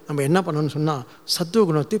அடையிறதுக்கு நம்ம என்ன பண்ணணும்னு சொன்னால், சத்துவ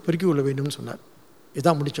குணத்தை பெருக்கி கொள்ள வேண்டும்னு சொன்னார்.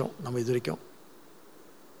 இதான் முடித்தோம் நம்ம இது வரைக்கும்.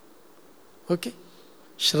 ஓகே,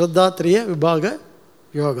 ஸ்ரத்தாத்ரய விபாக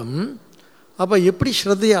யோகம். அப்போ எப்படி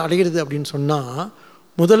ஸ்ரத்தையை அடைகிறது அப்படின்னு சொன்னால்,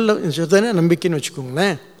 முதல்ல ஸ்ரத்தைன்னா நம்பிக்கைன்னு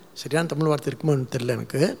வச்சுக்கோங்களேன். சரியான தமிழ் வார்த்தை இருக்குமோன்னு தெரியல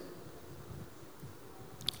எனக்கு.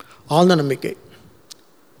 ஆழ்ந்த நம்பிக்கை.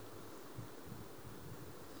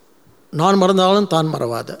 நான் மறந்தாலும் தான்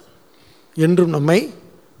மறவாத, என்றும் நம்மை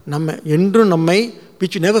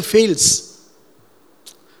which never fails.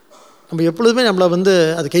 நம்ம எப்பொழுதுமே நம்மளை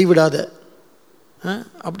அது கைவிடாத.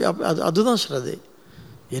 அப்படி அதுதான் ஸ்ரத்தை.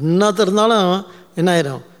 என்னத்த இருந்தாலும் என்ன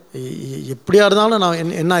ஆயிரும், எப்படியா இருந்தாலும் நான்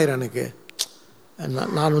என்ன ஆயிரும், எனக்கு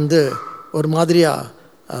நான் ஒரு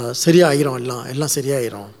மாதிரியாக சரியாயிரும், எல்லாம்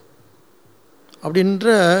சரியாயிரும் அப்படின்ற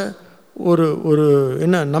ஒரு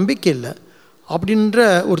என்ன நம்பிக்கை இல்லை, அப்படின்ற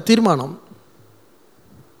ஒரு தீர்மானம்.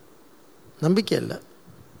 நம்பிக்கை இல்லை,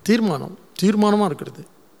 தீர்மானமாக இருக்கிறது.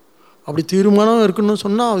 அப்படி தீர்மானம் இருக்கணும்னு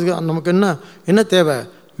சொன்னால் அதுக்கு நமக்கு என்ன தேவை?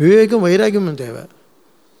 விவேகம், வைராகியம் தேவை.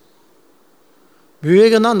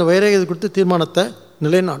 விவேகம் தான் அந்த வைராகியத்தை கொடுத்து தீர்மானத்தை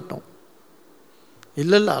நிலைநாட்டும்.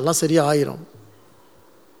 இல்லை எல்லாம் சரியாக ஆயிரும்.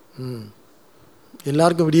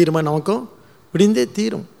 எல்லாருக்கும் விடியிற மாதிரி நமக்கும் விடிந்தே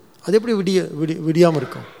தீரும். அது எப்படி விடியாமல்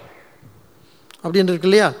இருக்கும் அப்படின்னு இருக்கு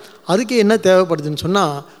இல்லையா? அதுக்கு என்ன தேவைப்படுதுன்னு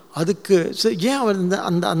சொன்னால், அதுக்கு ஏன் அவர்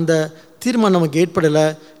அந்த அந்த தீர்மானம் நமக்கு ஏற்படலை,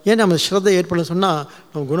 ஏன் நம்ம ஸ்ரத்தை ஏற்படலைன்னு சொன்னால்,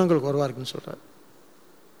 நம்ம குணங்கள் குறைவாக இருக்குன்னு சொல்கிறார்.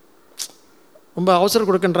 ரொம்ப அவசரம்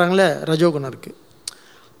கொடுக்குன்றாங்களே, ரஜோகுணம் இருக்குது.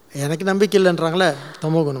 எனக்கு நம்பிக்கை இல்லைன்றாங்களே,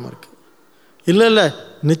 தமோ குணம் இருக்குது. இல்லை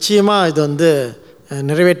நிச்சயமாக இது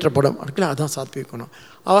நிறைவேற்றப்படும் இருக்குல்ல, அதுதான் சாத்விக குணம்.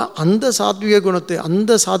 அந்த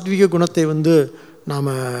சாத்விக குணத்தை நாம்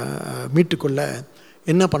மீட்டுக்கொள்ள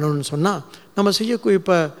என்ன பண்ணணும்னு சொன்னால், நம்ம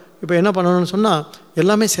இப்போ என்ன பண்ணணும்னு சொன்னால்,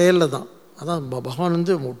 எல்லாமே செயலில் தான். அதான் பகவான்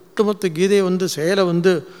ஒட்டுமொத்த கீதையை செயலை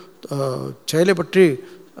செயலை பற்றி,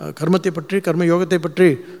 கர்மத்தை பற்றி, கர்ம யோகத்தை பற்றி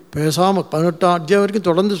பேசாமல் 18 அத்தியாயம் வரைக்கும்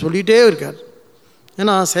தொடர்ந்து சொல்லிகிட்டே இருக்கார்.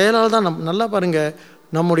 ஏன்னா செயலால் தான் நல்லா பாருங்கள்,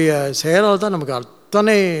 நம்முடைய செயலால் தான் நமக்கு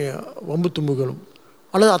அத்தனை வம்பு தும்புகளும்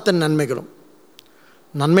அல்லது அத்தனை நன்மைகளும்.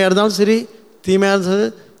 நன்மையாக இருந்தாலும் சரி,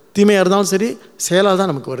 தீமையாக இருந்தாலும் சரி, செயலால்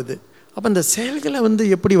தான் நமக்கு வருது. அப்போ இந்த செயல்களை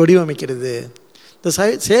எப்படி வடிவமைக்கிறது, இந்த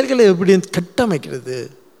செயல்களை எப்படி கட்டமைக்கிறது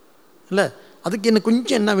இல்லை, அதுக்கு எனக்கு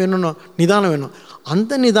கொஞ்சம் என்ன வேணும்னா நிதானம் வேணும்.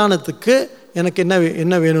 அந்த நிதானத்துக்கு எனக்கு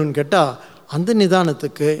என்ன வேணும்னு கேட்டால், அந்த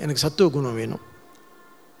நிதானத்துக்கு எனக்கு சத்துவ குணம் வேணும்.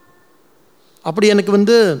 அப்படி எனக்கு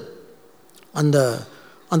அந்த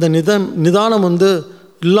அந்த நிதானம்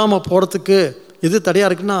இல்லாமல் போகிறதுக்கு எது தடையாக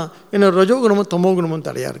இருக்குன்னா, என்னோடய ரஜோகுணமும் தமோ குணமும்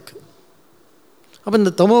தடையாக இருக்குது. அப்போ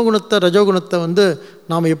இந்த தமோ குணத்தை, ரஜோகுணத்தை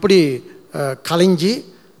நாம் எப்படி கலைஞ்சி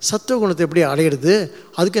சத்துவகுணத்தை எப்படி அடையிறது,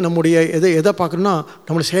 அதுக்கு நம்முடைய எதை பார்க்கணுன்னா,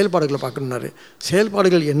 நம்மளுடைய செயல்பாடுகளை பார்க்கணுன்னாரு.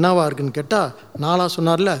 செயல்பாடுகள் என்னவாக இருக்குன்னு கேட்டால், 4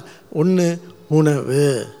 சொன்னார்ல. 1 உணவு,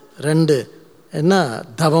 2 என்ன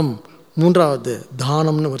தவம், 3வது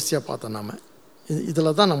தானம்னு வரிசையாக பார்த்தோம். நாம்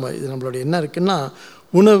இதில் தான் நம்மளுடைய என்ன இருக்குன்னா,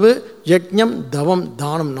 உணவு, யஜ்ஞம், தவம்,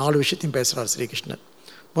 தானம் 4 விஷயத்தையும் பேசுகிறார் ஸ்ரீகிருஷ்ணர்.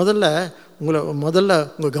 முதல்ல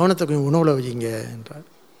உங்கள் கவனத்தை கொஞ்சம் உணவில் வைங்க என்றார்.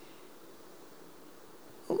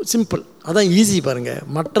 சிம்பிள், அதான் ஈஸி பாருங்கள்.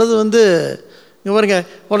 மற்றது இங்கே பாருங்க,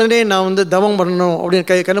 உடனே நான் தவம் பண்ணணும்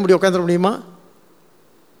அப்படின்னு கண்ண முடியும், உட்காந்துட முடியுமா?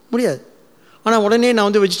 முடியாது. ஆனால் உடனே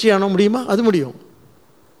நான் வெஜிடேரியன் முடியுமா? அது முடியும்.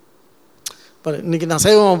 இன்றைக்கி நான்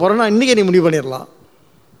சைவமாக போகிறேன்னா இன்றைக்கி நீ முடிவு பண்ணிடலாம்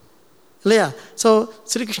இல்லையா? ஸோ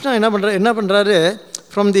ஸ்ரீகிருஷ்ணா என்ன பண்ணுறாரு,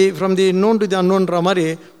 from the known to the unknownன்ற மாதிரி,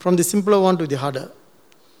 from the simpler one to the harder.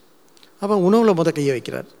 அப்போ உணவில் கையை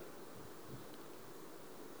வைக்கிறார்.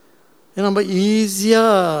 ஏன்னா நம்ம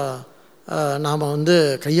ஈஸியாக நாம்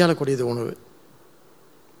கையாளக்கூடியது உணவு.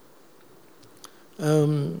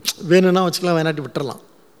 வேணும்னா வச்சுக்கலாம், வேணாட்டி விட்டுறலாம்.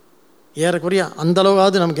 ஏறக்குறைய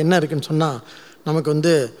அந்தளவாவது நமக்கு என்ன இருக்குதுன்னு சொன்னால்,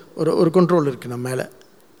 நமக்கு ஒரு கண்ட்ரோல் இருக்குது நம்ம மேலே,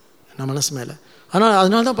 நம்ம மனசு மேலே. ஆனால்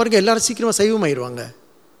அதனால தான் பாருங்கள், எல்லோரும் சீக்கிரமாக சைவமாயிடுவாங்க.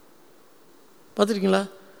 பார்த்துருக்கீங்களா?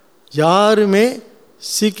 யாருமே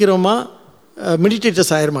சீக்கிரமாக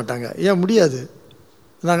மெடிடேட்டர்ஸ் ஆகிட மாட்டாங்க. ஏன் முடியாது?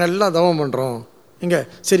 நாங்கள் எல்லாம் தவம் பண்ணுறோம், எங்கே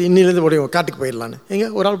சரி இன்னிலேருந்து போய் காட்டுக்கு போயிடலான்னு எங்கே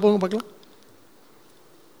ஒரு ஆள் போங்க பார்க்கலாம்.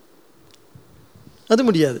 அது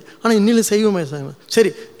முடியாது. ஆனால் இன்னிலும் செய்வோமே சரி,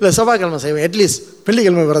 இல்லை செவ்வாய்க்கிழமை செய்வோம், அட்லீஸ்ட்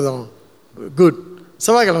வெள்ளிக்கிழமை விரதம், குட்,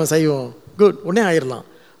 செவ்வாய்க்கிழமை செய்வோம், குட், உடனே ஆயிடலாம்.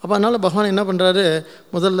 அப்போ அதனால் பகவான் என்ன பண்ணுறாரு,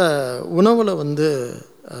 முதல்ல உணவில்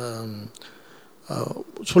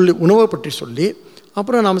உணவை பற்றி சொல்லி,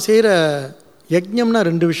 அப்புறம் நாம் செய்கிற யஜ்ஞம்னா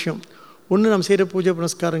 2 விஷயம். ஒன்று நம்ம செய்கிற பூஜை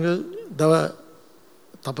புனஸ்காரங்கள்,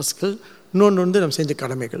 தபஸ்கள், இன்னொன்று நம்ம செஞ்ச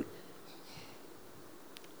கடமைகள்.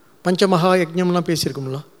 பஞ்சமகா யஜ்ஞம்லாம்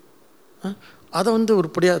பேசியிருக்கோம்ல, அதை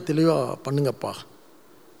உருப்படியாக தெளிவாக பண்ணுங்கப்பா,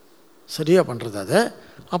 சரியாக பண்ணுறது அதை.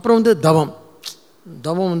 அப்புறம் தவம்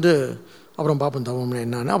அப்புறம் பார்ப்போம் தவம்னா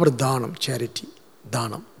என்னன்னு. அப்புறம் தானம், சேரிட்டி,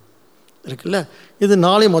 தானம் இருக்குல்ல. இது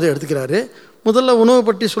 4 எடுத்துக்கிறாரு. முதல்ல உணவை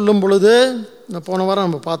பற்றி சொல்லும் பொழுது, நான் போன வாரம்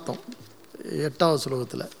நம்ம பார்த்தோம் 8வது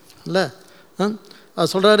ஸ்லோகத்தில் இல்லை,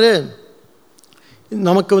 அது சொல்கிறாரு,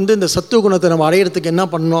 நமக்கு வந்து இந்த சத்துவ குணத்தை நம்ம அடையிறதுக்கு என்ன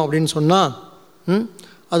பண்ணணும் அப்படின்னு சொன்னால்,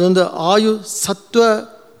 அது வந்து ஆயு சத்துவ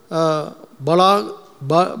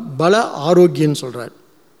பல ஆரோக்கியன்னு சொல்கிறார்.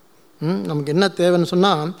 நமக்கு என்ன தேவைன்னு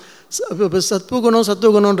சொன்னால், இப்போ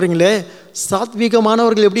சத்துவகுணம்ன்றீங்களே,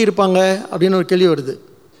 சாத்வீகமானவர்கள் எப்படி இருப்பாங்க அப்படின்னு ஒரு கேள்வி வருது.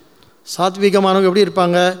 சாத்வீகமானவர்கள் எப்படி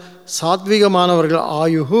இருப்பாங்க? சாத்வீகமானவர்கள்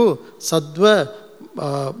ஆயுஹு சத்வ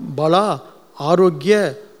பல ஆரோக்கிய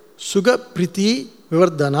சுக பிரீத்தி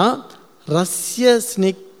விவர்தனா ரஸ்ய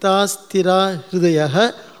ஸ்னிக்தா ஸ்திரா ஹிருதய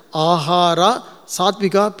ஆஹாரா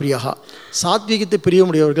சாத்விகா பிரியா. சாத்வீகத்தை பிரிய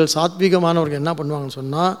முடியவர்கள், சாத்வீகமானவர்கள் என்ன பண்ணுவாங்கன்னு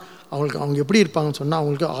சொன்னால், அவங்க எப்படி இருப்பாங்கன்னு சொன்னால்,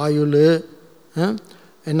 அவங்களுக்கு ஆயுள்,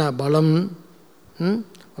 என்ன பலம்,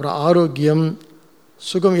 ஒரு ஆரோக்கியம்,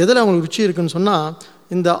 சுகம், எதில் அவங்களுக்கு ருச்சி இருக்குன்னு சொன்னால்,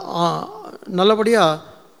 இந்த நல்லபடியாக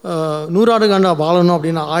 100 ஆண்டு வாழணும்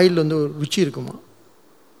அப்படின்னா ஆயுள் வந்து ஒரு ருச்சி இருக்குமா,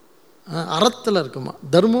 அறத்தில் இருக்குமா,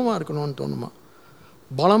 தர்மமாக இருக்கணும்னு தோணுமா,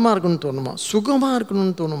 பலமாக இருக்கணும்னு தோணுமா, சுகமாக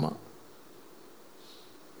இருக்கணும்னு தோணுமா.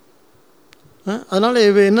 அதனால்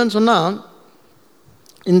என்னன்னு சொன்னால்,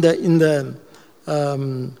 இந்த இந்த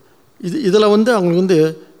இதில் வந்து அவங்களுக்கு வந்து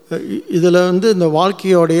இதில் வந்து இந்த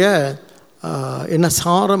வாழ்க்கையோடைய என்ன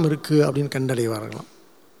சாரம் இருக்குது அப்படின்னு கண்டடைவார்களாம்.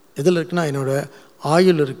 எதில் இருக்குன்னா, என்னோடய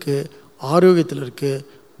ஆயுள் இருக்குது, ஆரோக்கியத்தில் இருக்குது,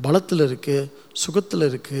 பலத்தில் இருக்குது, சுகத்தில்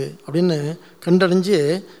இருக்குது அப்படின்னு கண்டடைஞ்சு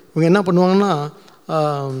இவங்க என்ன பண்ணுவாங்கன்னா,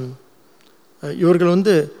 இவர்கள்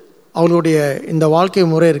வந்து அவர்களுடைய இந்த வாழ்க்கை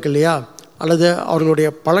முறை இருக்கு இல்லையா, அல்லது அவர்களுடைய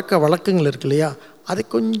பழக்க வழக்கங்கள் இருக்கு இல்லையா, அதை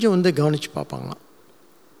கொஞ்சம் வந்து கவனித்து பார்ப்பாங்களாம்.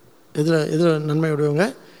 எதில் நன்மையுடையவங்க,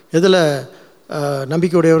 எதில்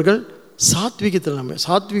நம்பிக்கையுடையவர்கள், சாத்வீகத்தில் நம்பி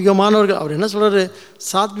சாத்வீகமானவர்கள். அவர் என்ன சொல்கிறாரு?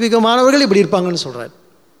 சாத்வீகமானவர்கள் இப்படி இருப்பாங்கன்னு சொல்கிறார்.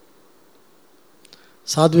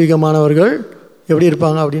 சாத்வீகமானவர்கள் எப்படி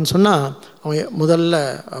இருப்பாங்க அப்படின்னு சொன்னால், அவங்க முதல்ல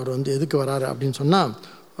அவர் வந்து எதுக்கு வராரு அப்படின்னு சொன்னால்,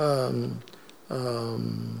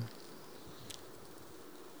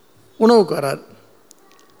 உணவுக்கு வரார்.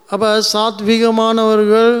 அப்போ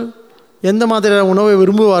சாத்வீகமானவர்கள் எந்த மாதிரியான உணவை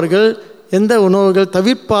விரும்புவார்கள், எந்த உணவுகள்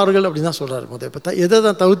தவிர்ப்பார்கள் அப்படின்னு தான் சொல்கிறார். இப்போ எதை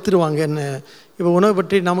தான் தவிர்த்துருவாங்கன்னு இப்போ உணவை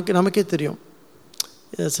பற்றி நமக்கே தெரியும்.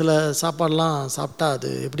 சில சாப்பாடெலாம் சாப்பிட்டா அது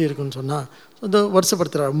எப்படி இருக்குன்னு சொன்னால், இந்த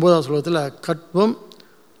வருஷப்படுத்துகிறார் 9ஆவது ஸ்லோகத்தில், கட்வம்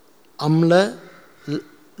அம்ல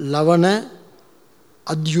லவண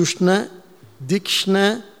அத்யுஷ்ண தீக்ஷ்ண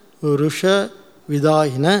ருஷ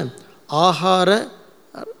விதாயின ஆகார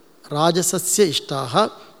ராஜசஸ்ய இஷ்டாக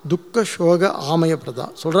துக்க சோக ஆமய பிரதா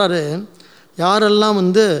சொல்கிறாரு. யாரெல்லாம்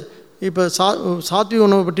வந்து இப்போ சாத்விக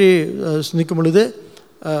உணவை பற்றி நிற்கும் பொழுது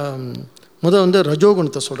முதல் வந்து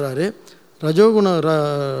ரஜோகுணத்தை சொல்கிறாரு. ரஜோ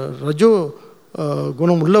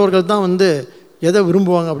குணம் உள்ளவர்கள் தான் வந்து எதை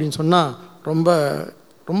விரும்புவாங்க அப்படின்னு சொன்னால், ரொம்ப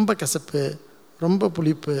ரொம்ப கசப்பு, ரொம்ப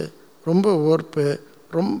புளிப்பு, ரொம்ப ஓர்ப்பு,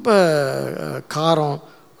 ரொம்ப காரம்,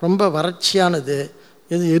 ரொம்ப வறட்சியானது,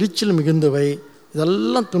 இது எரிச்சல் மிகுந்தவை,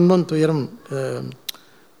 இதெல்லாம் துன்பம் துயரம்.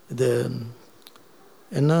 இது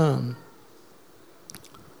என்ன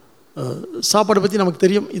சாப்பாடை பற்றி நமக்கு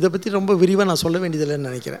தெரியும். இதை பற்றி ரொம்ப விரிவாக நான் சொல்ல வேண்டியதில்லைன்னு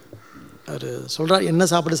நினைக்கிறேன். அவர் சொல்கிறார் என்ன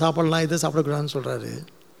சாப்பிடலாம், இதை சாப்பிடக்கூடாதுன்னு சொல்கிறாரு.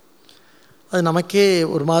 அது நமக்கே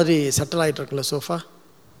ஒரு மாதிரி செட்டில் ஆகிட்டு இருக்குல்ல சோஃபா.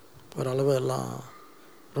 ஓரளவு எல்லாம்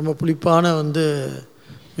ரொம்ப புளிப்பான வந்து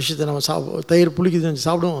விஷயத்தை நம்ம தயிர் புளிக்குது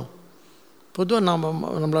சாப்பிடுவோம். பொதுவாக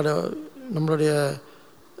நம்மளுடைய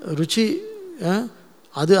ருச்சி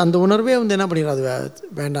அது அந்த உணர்வே வந்து என்ன பண்ணிடும், அது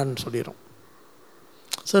வேண்டான்னு சொல்லிடும்.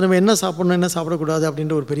 ஸோ நம்ம என்ன சாப்பிட்ணும், என்ன சாப்பிடக்கூடாது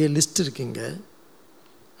அப்படின்ற ஒரு பெரிய லிஸ்ட் இருக்குங்க.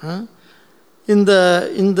 இந்த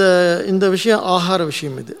இந்த இந்த விஷயம் ஆகார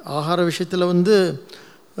விஷயம். இது ஆகார விஷயத்தில் வந்து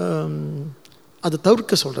அதை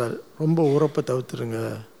தவிர்க்க சொல்கிறாரு. ரொம்ப உரப்பை தவிர்த்துருங்க,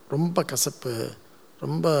 ரொம்ப கசப்பு,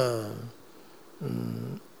 ரொம்ப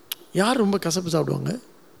யார் ரொம்ப கசப்பு சாப்பிடுவாங்க,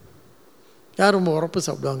 யார் ரொம்ப உரப்பு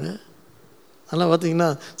சாப்பிடுவாங்க? அதெல்லாம் பார்த்திங்கன்னா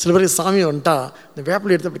சில பேருக்கு சாமி வந்துட்டா இந்த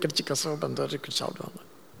வேப்பிலை எடுத்து அப்படி கடிச்சு கஷ்டப்பட்டு அந்த கடிச்சு சாப்பிடுவாங்க.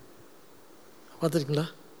 பார்த்துருக்கீங்களா?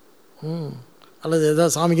 அல்லது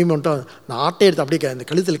எதாவது சாமிக்குமே வந்துட்டா இந்த ஆட்டை எடுத்து அப்படியே இந்த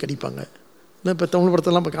கழுத்தில் கடிப்பாங்க. இல்லை இப்போ தமிழ்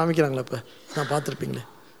படத்தெல்லாம் இப்போ காமிக்கிறாங்களே, இப்போ நான் பார்த்துருப்பீங்களே,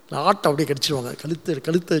 இந்த ஆட்டை அப்படியே கடிச்சிடுவாங்க,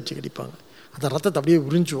 கழுத்தை வச்சு கடிப்பாங்க, அந்த ரத்தத்தை அப்படியே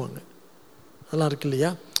உறிஞ்சுவாங்க. அதெல்லாம் இருக்கு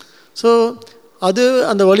இல்லையா? ஸோ அது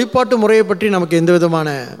அந்த வழிபாட்டு முறையை பற்றி நமக்கு எந்த விதமான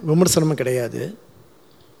விமர்சனமும் கிடையாது.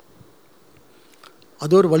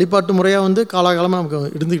 அது ஒரு வழிபாட்டு முறையாக வந்து காலாகாலமாக நமக்கு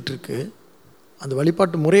இருந்துக்கிட்டு இருக்குது. அந்த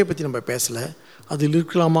வழிபாட்டு முறையை பற்றி நம்ம பேசலை. அதில்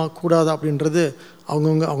இருக்கலாமா கூடாதா அப்படின்றது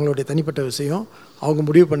அவங்களுடைய தனிப்பட்ட விஷயம், அவங்க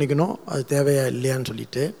முடிவு பண்ணிக்கணும் அது தேவையா இல்லையான்னு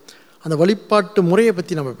சொல்லிட்டு. அந்த வழிபாட்டு முறையை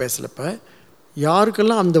பற்றி நம்ம பேசலப்போ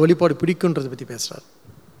யாருக்கெல்லாம் அந்த வழிபாடு பிடிக்குன்றதை பற்றி பேசுகிறார்.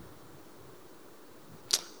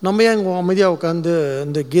 நம்ம ஏன் அமைதியாக உட்காந்து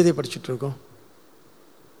இந்த கீதை படிச்சுட்ருக்கோம்?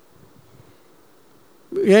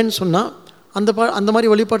 ஏன்னு சொன்னால் அந்த மாதிரி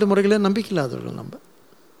வழிபாட்டு முறைகளை நம்பிக்கை இல்லாதவர்கள் நம்ம.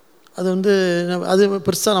 அது வந்து அது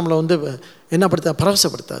பெருசாக நம்மளை வந்து என்ன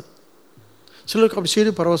பரவசப்படுத்தாது. சிலருக்கு அப்படி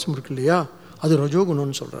செய்து பரவசம் இருக்கு இல்லையா, அது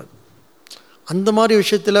ரஜோகுணம்னு சொல்கிறார். அந்த மாதிரி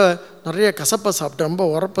விஷயத்தில் நிறைய கசப்பை சாப்பிட்டு ரொம்ப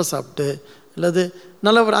உரப்பை சாப்பிட்டு இல்லது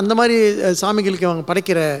நல்ல அந்த மாதிரி சாமிகளுக்கு அவங்க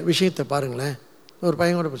படைக்கிற விஷயத்தை பாருங்களேன். ஒரு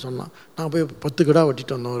பையன் கூட இப்போ சொன்னான், நாங்கள் போய் 10 கிடா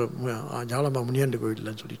வெட்டிட்டு வந்தோம் ஒரு ஜாலம்பா முனியாண்டி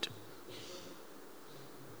கோயிலன்னு சொல்லிட்டு.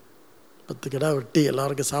 10 கிடா வெட்டி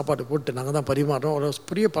எல்லாருக்கும் சாப்பாடு போட்டு நாங்கள் தான் பரிமாறோம். ஒரு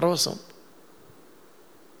பெரிய பரவசம்.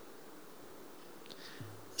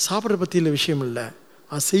 சாப்பிட்ற பற்றியில் விஷயம் இல்லை,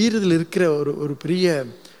 அது செய்கிறதுல இருக்கிற ஒரு பெரிய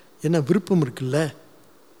என்ன விருப்பம் இருக்குல்ல.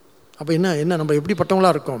 அப்போ என்ன நம்ம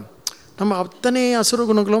எப்படிப்பட்டவங்களாக இருக்கோம், நம்ம அத்தனை அசுர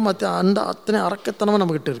குணங்களும் அத்தனை அரக்கத்தனமும்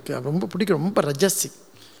நம்மக்கிட்ட இருக்குது. அது ரொம்ப பிடிக்கும். ரொம்ப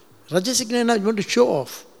ரஜசிக்னா என்ன, யூ டு ஷோ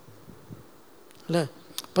ஆஃப் இல்லை.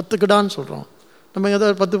 10 கிடான்னு சொல்கிறோம். நம்ம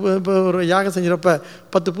ஏதாவது 10 இப்போ ஒரு யாகம் செஞ்சுறப்ப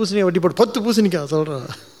 10 பூசணியை வெட்டி போட்டு 10 பூசணிக்கா சொல்கிறோம்,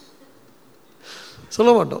 சொல்ல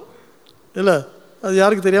மாட்டோம் இல்லை. அது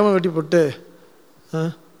யாருக்கு தெரியாமல் வெட்டி போட்டு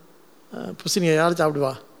பூசணியை யாரும்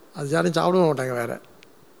சாப்பிடுவா, அது யாரும் சாப்பிட மாட்டாங்க வேறு.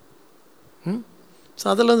 ஸோ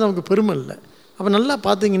அதில் வந்து நமக்கு பெருமை இல்லை. அப்போ நல்லா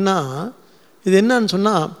பார்த்தீங்கன்னா இது என்னன்னு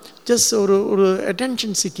சொன்னால் ஜஸ்ட் ஒரு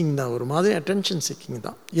அட்டென்ஷன் சீக்கிங் தான், ஒரு மாதிரி அட்டென்ஷன் சீக்கிங்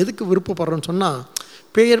தான். எதுக்கு விருப்பப்படுறோன்னு சொன்னால்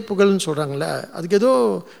பெயர் புகழ்ன்னு சொல்கிறாங்களே, அதுக்கு ஏதோ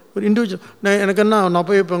ஒரு இண்டிவிஜுவல். எனக்கு என்ன, நான்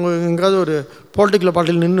போய் இப்போ எங்கேயாவது ஒரு பொலிட்டிக்கல்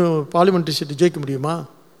பார்ட்டியில் நின்று பார்லிமெண்ட்ரி சீட்டு ஜெயிக்க முடியுமா?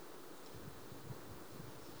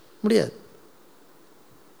 முடியாது.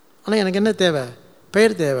 ஆனால் எனக்கு என்ன தேவை,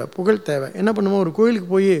 பெயர் தேவை, புகழ் தேவை. என்ன பண்ணுவோம், ஒரு கோயிலுக்கு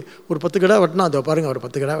போய் ஒரு 10 கிடா வெட்டினா அதை பாருங்கள் அவர்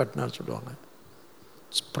 10 கிடா வெட்டினார் சொல்லுவாங்க.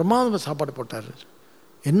 பிரமாதமாக சாப்பாடு போட்டார்,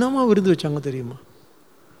 என்னம்மா விருந்து வச்சாங்க தெரியுமா,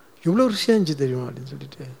 எவ்வளோ ருசியாக இருந்துச்சு தெரியுமா அப்படின்னு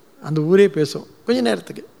சொல்லிட்டு அந்த ஊரே பேசும் கொஞ்சம்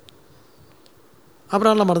நேரத்துக்கு.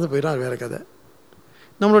 அப்புறம் எல்லாம் மறந்து போயிடும், அது வேறு கதை.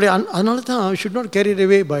 நம்மளுடைய அதனால தான் should not carry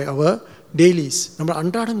away by our dailies. நம்ம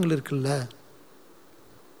அன்றாடங்கள் இருக்குல்ல,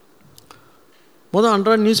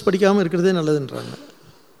 அன்றாட நியூஸ் படிக்காமல் இருக்கிறதே நல்லதுன்றாங்க.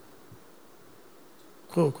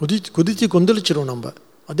 கொதித்து கொந்தளிச்சிடும் நம்ம.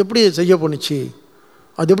 அது எப்படி செய்ய போணுச்சு,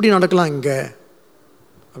 அது எப்படி நடக்கலாம் இங்கே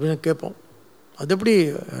அப்படின்னு கேட்போம். அது எப்படி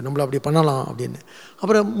நம்மளை அப்படி பண்ணலாம் அப்படின்னு.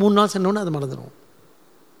 அப்புறம் 3 நாள் சென்னோன்னே அதை மறந்துடும்.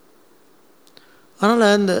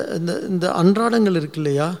 அதனால் இந்த இந்த இந்த அன்றாடங்கள் இருக்கு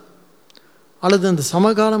இல்லையா, அல்லது அந்த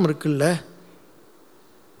சமகாலம் இருக்குல்ல,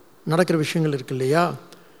 நடக்கிற விஷயங்கள் இருக்கு இல்லையா,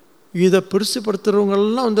 இதை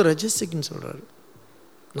பெருசுப்படுத்துகிறவங்கெல்லாம் வந்து ரஜசிக்னு சொல்கிறாரு.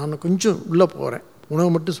 நான் கொஞ்சம் உள்ளே போகிறேன்,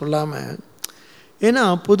 உணவு மட்டும் சொல்லாமல். ஏன்னா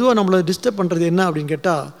பொதுவாக நம்மளை டிஸ்டர்ப் பண்ணுறது என்ன அப்படின்னு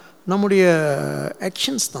கேட்டால் நம்முடைய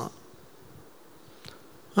ஆக்ஷன்ஸ் தான்,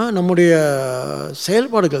 நம்முடைய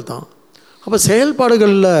செயல்பாடுகள் தான். அப்போ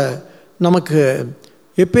செயல்பாடுகளில் நமக்கு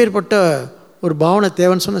எப்பேற்பட்ட ஒரு பாவனை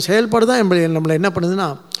தேவைன்னு சொன்ன செயல்பாடு தான் நம்மளை என்ன பண்ணுதுன்னா,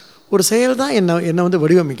 ஒரு செயல் தான் என்னை வந்து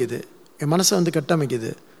வடிவமைக்குது, என் மனசை வந்து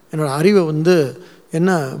கட்டமைக்குது, என்னோடய அறிவை வந்து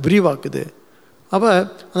என்ன விரிவாக்குது. அப்போ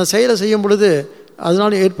அந்த செயலை செய்யும் பொழுது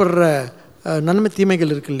அதனால் ஏற்படுற நன்மை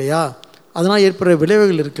தீமைகள் இருக்கு இல்லையா, அதனால் ஏற்படுற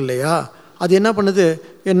விளைவுகள் இருக்கு இல்லையா, அது என்ன பண்ணுது,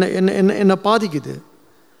 என்னை பாதிக்குது,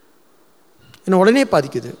 என்னை உடனே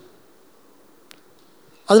பாதிக்குது.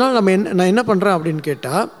 அதனால் நான் என்ன பண்ணுறேன் அப்படின்னு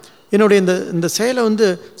கேட்டால், என்னுடைய இந்த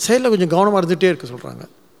செயலில் கொஞ்சம் கவனமாக இருந்துகிட்டே இருக்க சொல்கிறாங்க.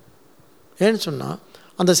 ஏன்னு சொன்னால்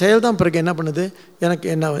அந்த செயல் தான் பிறகு என்ன பண்ணுது, எனக்கு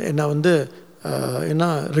என்ன வந்து என்ன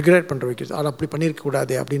ரிக்ரெட் பண்ணுற வைக்கிறது, அதை அப்படி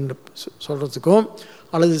பண்ணியிருக்கக்கூடாது அப்படின்னு சொல்கிறதுக்கும்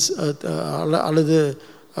அல்லது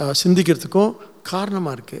சிந்திக்கிறதுக்கும்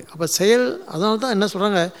காரணமாக இருக்குது. அப்போ செயல், அதனால தான் என்ன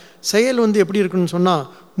சொல்கிறாங்க, செயல் வந்து எப்படி இருக்குன்னு சொன்னால்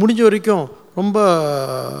முடிஞ்ச வரைக்கும் ரொம்ப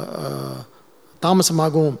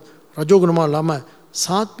தாமசமாகவும் ரஜோகுணமாக இல்லாமல்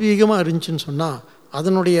சாத்வீகமாக இருந்துச்சுன்னு சொன்னால்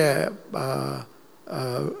அதனுடைய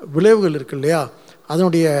விளைவுகள் இருக்கு இல்லையா,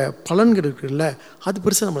 அதனுடைய பலன்கள் இருக்குல்ல, அது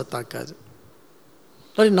பெருசாக நம்மளை தாக்காது.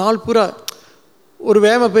 நாள் பூரா ஒரு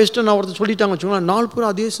வேமை பேசிட்டு நான் ஒருத்தர் சொல்லிட்டாங்க வச்சுக்கோங்களேன், நாள் பூரா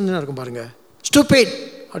அதே சிந்தனை இருக்கும் பாருங்கள், ஸ்டூபிட்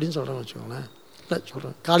அப்படின்னு சொல்கிறாங்க வச்சுக்கோங்களேன், இல்லை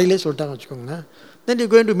சொல்கிறேன் காலையிலே சொல்லிட்டாங்க வச்சுக்கோங்களேன், then you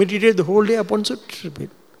going to meditate the whole day அப்பான்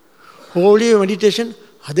ஸ்டூபிட். ஹோல் டே மெடிடேஷன்,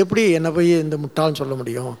 அது எப்படி என்ன போய் இந்த முட்டாள்னு சொல்ல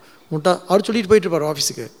முடியும், அவர் சொல்லிட்டு போயிட்டு இருப்பார்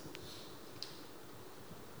ஆஃபீஸுக்கு.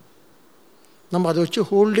 நம்ம அதை வச்சு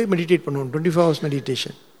ஹோல் டே மெடிடேட் பண்ணுவோம், 24 hours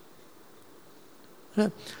மெடிடேஷன்.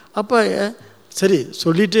 அப்போ சரி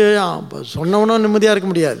சொல்லிவிட்டு சொன்னவனும் நிம்மதியாக இருக்க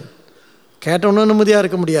முடியாது, கேட்டவனும் நிம்மதியாக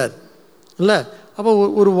இருக்க முடியாது இல்லை. அப்போ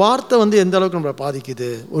ஒரு வார்த்தை வந்து எந்த அளவுக்கு நம்மளை பாதிக்குது,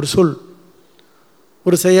 ஒரு சொல்,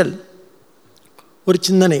 ஒரு செயல், ஒரு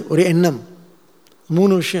சிந்தனை, ஒரு எண்ணம்,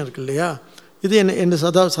 3 விஷயம் இருக்குது இல்லையா, இது என்ன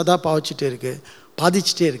சதா பாதிச்சுட்டே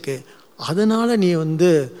இருக்குது. அதனால் நீ வந்து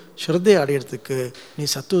ஸ்ரத்தை அடையிறதுக்கு நீ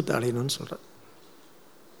சத்துவத்தை அடையணும்னு சொல்கிற.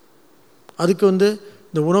 அதுக்கு வந்து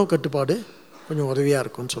இந்த உணவு கட்டுப்பாடு கொஞ்சம் உதவியாக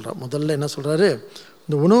இருக்கும்னு சொல்கிறார். முதல்ல என்ன சொல்கிறாரு,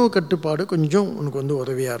 இந்த உணவு கட்டுப்பாடு கொஞ்சம் உனக்கு வந்து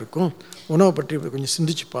உதவியாக இருக்கும், உணவை பற்றி கொஞ்சம்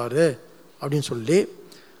சிந்திச்சுப்பார் அப்படின்னு சொல்லி,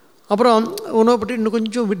 அப்புறம் உணவை பற்றி இன்னும்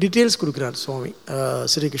கொஞ்சம் டீட்டெயில்ஸ் கொடுக்குறார் சுவாமி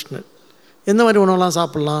ஸ்ரீகிருஷ்ணர். எந்த மாதிரி உணவெல்லாம்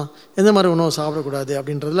சாப்பிட்லாம், எந்த மாதிரி உணவு சாப்பிடக்கூடாது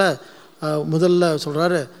அப்படின்றதில் முதல்ல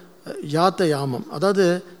சொல்கிறாரு, யாத்த யாமம், அதாவது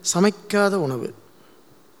சமைக்காத உணவு.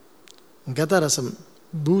 கதரசம்,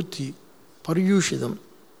 பூத்தி, பர்யூஷிதம்,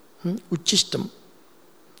 உச்சிஷ்டம்,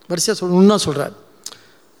 வரிசையாக ஒன்றா சொல்கிறார்.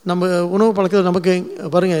 நம்ம உணவு பழக்கத்தில் நமக்கு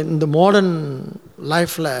பாருங்கள், இந்த மாடர்ன்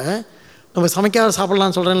லைஃப்பில் நம்ம சமைக்காத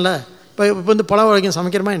சாப்பிட்லான்னு சொல்கிறேன்ல. இப்போ வந்து பழம் வரைக்கும்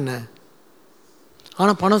சமைக்கிறோமா என்ன?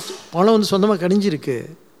 ஆனால் பழம் வந்து சொந்தமாக கடிஞ்சிருக்கு,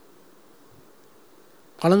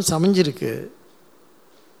 பழம் சமைஞ்சிருக்கு,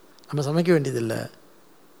 நம்ம சமைக்க வேண்டியதில்லை.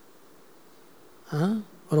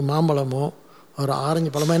 ஒரு மாம்பழமோ ஒரு ஆரஞ்சு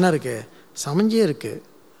பழமோ என்ன இருக்குது, சமைஞ்சே இருக்குது.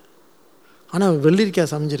 ஆனால்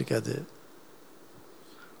வெள்ளரிக்காய் சமைஞ்சிருக்காது,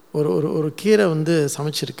 ஒரு ஒரு ஒரு கீரை வந்து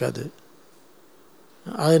சமைச்சிருக்காது.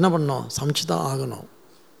 அது என்ன பண்ணோம், சமைச்சு தான் ஆகணும்.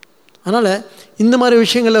 அதனால் இந்த மாதிரி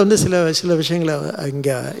விஷயங்களில் வந்து சில விஷயங்களை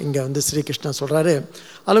இங்கே வந்து ஸ்ரீகிருஷ்ணன் சொல்கிறாரு.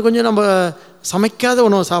 அதில் கொஞ்சம் நம்ம சமைக்காத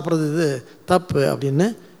உணவை சாப்பிட்றது இது தப்பு அப்படின்னு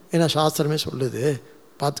ஏன்னா சாஸ்திரமே சொல்லுது,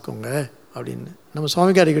 பார்த்துக்கோங்க அப்படின்னு. நம்ம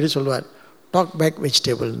சுவாமிக்கு அடிக்கடி சொல்லுவார், டாக் பேக்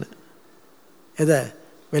வெஜிடேபிள்னு. எதை?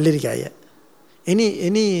 வெள்ளரிக்காயை.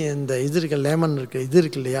 எனி இந்த இது இருக்கு, லெமன் இருக்குது, இது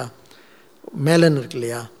இருக்கு இல்லையா, மேலன் இருக்கு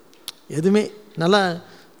இல்லையா, எதுவுமே நல்லா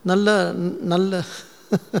நல்ல நல்ல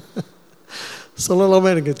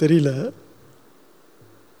சொல்லலாமா எனக்கு தெரியல.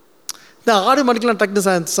 இந்த ஆடு மாடுக்கெலாம்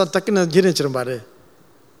டக்குன்னு ஜீரணிச்சிடும் பாரு.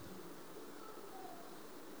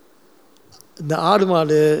 இந்த ஆடு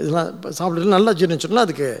மாடு இதெல்லாம் சாப்பிட்றது நல்லா ஜீரணிச்சிடலாம்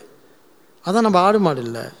அதுக்கு. அதான் நம்ம ஆடு மாடு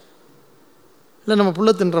இல்லை. இல்லை நம்ம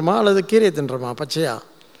புல்லை தின்றோமா அல்லது கீரையை தின்றோமா பச்சையா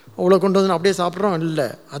அவ்வளோ கொண்டு வந்து அப்படியே சாப்பிட்றோம்? இல்லை,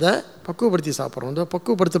 அதை பக்குவப்படுத்தி சாப்பிட்றோம். இந்த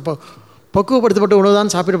பக்குவப்படுத்தப்பட்ட உணவு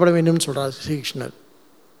தான் சாப்பிடப்பட வேண்டும்னு சொல்கிறார் ஸ்ரீகிருஷ்ணர்.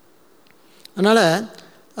 அதனால்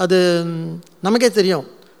அது நமக்கே தெரியும்,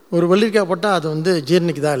 ஒரு வெள்ளரிக்காய் போட்டால் அது வந்து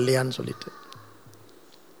ஜீரணிக்குதா இல்லையான்னு சொல்லிட்டு.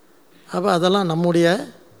 அப்போ அதெல்லாம் நம்முடைய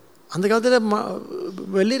அந்த காலத்தில்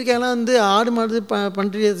வெள்ளரிக்காயெல்லாம் வந்து ஆடு மாடு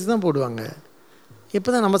பன்றியது தான் போடுவாங்க. இப்போ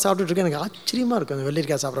தான் நம்ம சாப்பிட்டுட்ருக்கோம். எனக்கு ஆச்சரியமாக இருக்கும் அந்த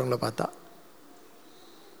வெள்ளரிக்காய் சாப்பிட்றவங்கள பார்த்தா.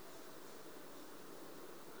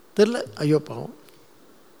 தெரில, ஐயோ பாவம்,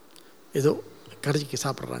 ஏதோ கடைக்கு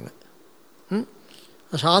சாப்பிட்றாங்க.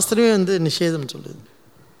 சாஸ்திரமே வந்து நிஷேதம் சொல்லுது,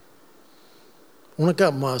 உனக்கு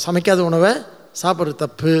சமைக்காத உணவை சாப்பிட்றது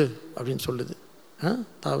தப்பு அப்படின்னு சொல்லுது.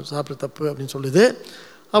 சாப்பிட்றது தப்பு அப்படின்னு சொல்லுது.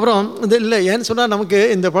 அப்புறம் இது இல்லை ஏன்னு சொன்னால் நமக்கு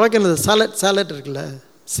இந்த பழக்கம் இல்லை. சேலட் இருக்குல்ல,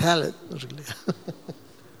 சேலட் இருக்கு இல்லையா.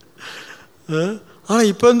 ஆனால்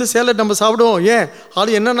இப்போ வந்து சேலட் நம்ம சாப்பிடுவோம். ஏன்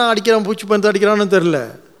ஆள் என்னென்ன அடிக்கிறான், பூச்சி பந்து அடிக்கிறான்னு தெரில.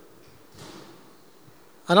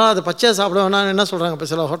 அதனால் அதை பச்சையாக சாப்பிடுவோம். நான் என்ன சொல்கிறாங்க, இப்போ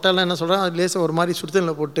சில ஹோட்டல்லாம் என்ன சொல்கிறாங்க, அது லேசாக ஒரு மாதிரி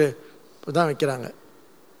சுடுதண்ணில் போட்டு இப்போ தான் வைக்கிறாங்க.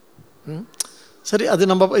 சரி, அது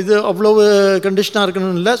நம்ம இது அவ்வளவு கண்டிஷனாக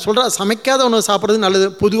இருக்கணும்னு இல்லை. சொல்கிற சமைக்காத உணவு சாப்பிட்றது நல்லது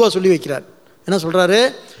பொதுவாக சொல்லி வைக்கிறார். என்ன சொல்கிறாரு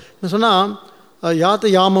என்ன சொன்னால், யாத்த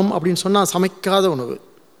யாமம் அப்படின்னு சொன்னால் சமைக்காத உணவு,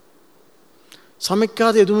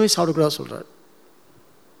 சமைக்காத எதுவுமே சாப்பிடக்கூடாது சொல்கிறார்.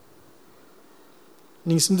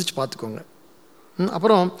 நீங்கள் சிந்திச்சு பார்த்துக்கோங்க.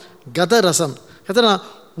 அப்புறம் கத ரசம், கதனா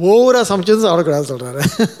ஓவராக சமைச்சது சாப்பிடக்கூடாது சொல்கிறாரு.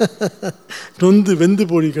 வெந்து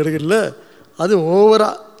போடி கிடக்குல, அது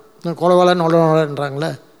ஓவராக கொலை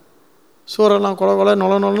நொலன்றாங்களே, சோறெல்லாம் கொலை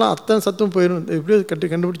நொலாம் அத்தனை சத்தும் போயிடும். எப்படியோ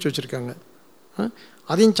கண்டுபிடிச்சி வச்சுருக்காங்க.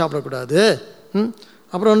 அதையும் சாப்பிடக்கூடாது.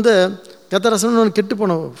 அப்புறம் வந்து கத்தரசம்னு ஒன்று கெட்டு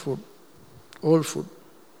போன ஃபுட், ஓல்ட் ஃபுட்.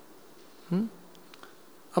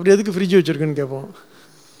 அப்படி எதுக்கு ஃப்ரிட்ஜ் வச்சுருக்குன்னு கேட்போம்.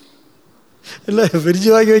 இல்லை, ஃப்ரிட்ஜ்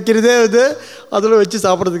வாங்கி வைக்கிறதே வந்து அதில் வச்சு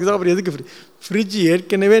சாப்பிட்றதுக்கு தான். அப்புறம் எதுக்கு ஃப்ரிட்ஜ்?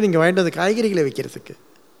 ஏற்கனவே நீங்கள் வாங்கிட்டு வந்த காய்கறிகளை வைக்கிறதுக்கு,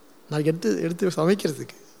 நான் எடுத்து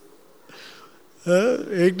சமைக்கிறதுக்கு,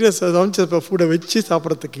 ஏற்கனவே சமைச்ச இப்போ ஃபுட்டை வச்சு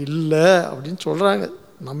சாப்பிட்றதுக்கு இல்லை அப்படின்னு சொல்கிறாங்க.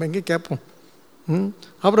 நம்ம எங்கே கேட்போம்.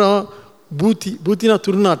 அப்புறம் பூத்தினா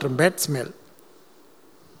துர்நாற்றம், பேட் ஸ்மெல்.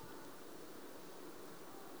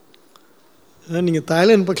 நீங்கள்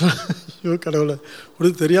தாய்லாந்து பக்கம், ஐயோ கடவுளை, ஒரு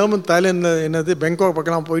தெரியாமல் தாய்லாண்டில் என்னது பேங்காக்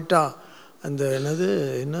பக்கம்லாம் போயிட்டா, அந்த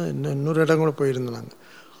இன்னொரு இடம் கூட போயிருந்தோம் நாங்கள்.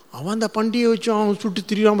 அவன் அந்த பண்டிகை வச்சு அவன் சுட்டு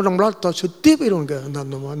திரியாமல் நம்மளால் சுத்தே போயிடுவாங்க.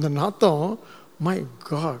 அந்த நாத்தம், மை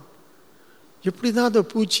காட், எப்படி தான் அந்த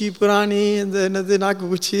பூச்சி பிராணி, அந்த நாக்கு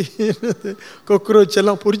பூச்சி, கொக்ரோச்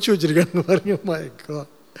எல்லாம் பொறிச்சு வச்சுருக்காங்க பாருங்க. மை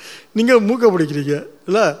காட், நீங்கள் மூக்க பிடிக்கிறீங்க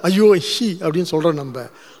இல்லை, ஐயோ ஷி அப்படின்னு சொல்கிறோம் நம்ம.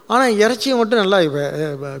 ஆனால் இறைச்சியை மட்டும் நல்லா,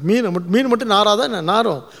 மீன் மட்டும் நாராதான்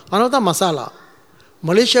நாரும். அதனால தான் மசாலா.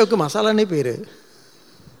 மலேசியாவுக்கு மசாலானே பேர்.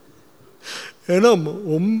 ஏன்னா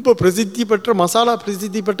ரொம்ப பிரசித்தி பெற்ற மசாலா,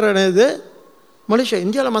 பிரசித்தி பெற்ற இது மலேசியா.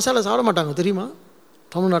 இந்தியாவில் மசாலா சாப்பிட மாட்டாங்க தெரியுமா?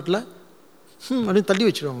 தமிழ்நாட்டில் அப்படின்னு தள்ளி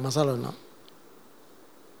வச்சுருவாங்க மசாலான்னா.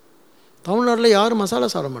 தமிழ்நாட்டில் யாரும்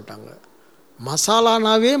மசாலா சாப்பிட மாட்டாங்க.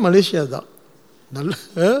 மசாலானாவே மலேசியா தான். நல்ல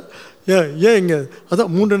ஏன் இங்கே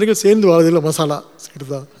அதான் 3 இடங்கள் சேர்ந்து வாழதில்லை, மசாலா சைடு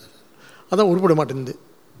தான். அதான் உருப்பட மாட்டேங்குது.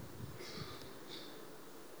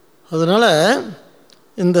 அதனால்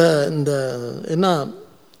இந்த என்ன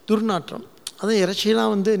துர்நாற்றம், அதான்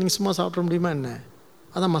இறைச்சியெல்லாம் வந்து நீங்கள் சும்மா சாப்பிட முடியுமா என்ன?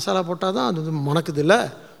 அதான் மசாலா போட்டால் தான் அது மணக்குது இல்லை.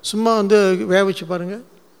 சும்மா வந்து வேக வச்சு பாருங்கள்,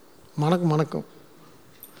 மணக்கும்,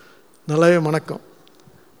 நல்லாவே மணக்கும்.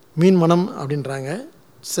 மீன் மனம் அப்படின்றாங்க.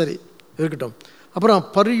 சரி, இருக்கட்டும். அப்புறம்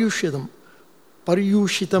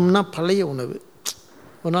பரியூஷிதம்னா பழைய உணவு.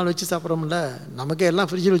 ஒரு நாள் வச்சு சாப்பிட்றோம்ல, நமக்கே எல்லாம்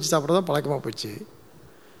ஃப்ரிட்ஜில் வச்சு சாப்பிட்றதான் பழக்கமாக போச்சு.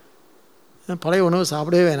 பழைய உணவு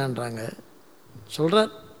சாப்பிடவே வேணான்றாங்க.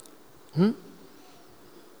 சொல்கிறார்,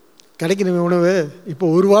 கிடைக்கிற உணவு இப்போ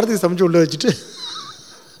ஒரு வாரத்துக்கு சமைச்சு உள்ள வச்சுட்டு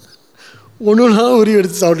ஒன்றுனா உரி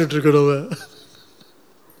எடுத்து சாப்பிட்டுட்ருக்கணும்.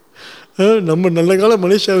 நம்ம நல்ல காலம்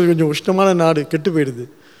மலேசியா கொஞ்சம் உஷ்ணமான நாடு, கெட்டு போயிடுது.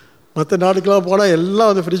 மற்ற நாடுக்கெலாம் போனால் எல்லாம்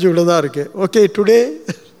வந்து ஃப்ரிட்ஜு உள்ளே தான் இருக்குது. ஓகே, டுடே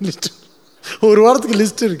லிஸ்ட், ஒரு வாரத்துக்கு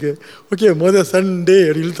லிஸ்ட் இருக்குது. ஓகே, முதல் சண்டே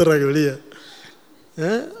அப்படி இழுத்துறாங்க வெளியே,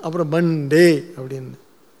 அப்புறம் மண்டே அப்படின்னு.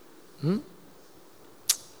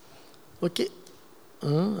 ஓகே,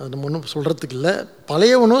 அது நம்ம ஒன்றும் சொல்கிறதுக்கு இல்லை.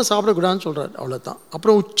 பழைய உணவு சாப்பிடக்கூடாதுன்னு சொல்கிறார், அவ்வளோதான்.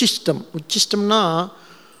 அப்புறம் உச்சிஷ்டம்னா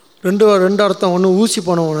ரெண்டு அர்த்தம். ஒன்று ஊசி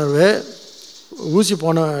போன உணர்வு, ஊசி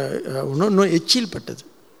போன உணவு, இன்னும் எச்சில் பட்டது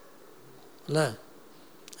இல்லை,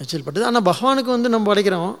 எச்சில் பட்டது. ஆனால் பகவானுக்கு வந்து நம்ம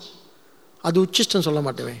படைக்கிறோம், அது உச்சிஷ்டம் சொல்ல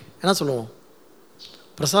மாட்டேன். என்ன சொல்லுவோம்?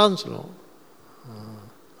 பிரசாதம் சொல்லுவோம்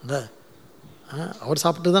இல்லை. அவர்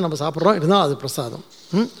சாப்பிட்டு தான் நம்ம சாப்பிட்றோம், இருந்தால் அது பிரசாதம்.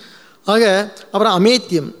 ஆக அப்புறம்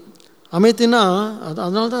அமேத்தியம்னா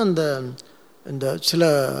அதனால தான் இந்த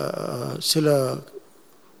சில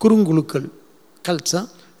குறுங்குழுக்கள் கல்ச்சா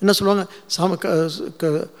என்ன சொல்லுவாங்க,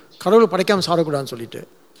 கடவுள் படைக்காமல் சாப்பிடக்கூடாதுன்னு சொல்லிட்டு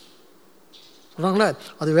சொல்கிறாங்களே,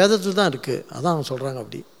 அது வேதத்தில் தான் இருக்குது. அதான் அவங்க சொல்கிறாங்க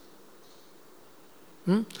அப்படி.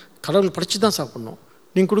 கடவுள் படைச்சி தான் சாப்பிட்ணும்,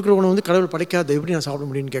 நீங்கள் கொடுக்குற உணவு வந்து கடவுள் படைக்காத எப்படி நான் சாப்பிட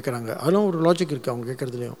முடியும்னு கேட்குறாங்க. அதெல்லாம் ஒரு லாஜிக் இருக்குது அவங்க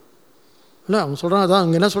கேட்குறதுலையும் இல்லை. அவங்க சொல்கிறாங்க, அதான்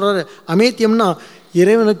அவங்க என்ன சொல்கிறாரு, அமேத்தியம்னா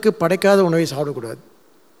இறைவனுக்கு படைக்காத உணவை சாப்பிடக்கூடாது.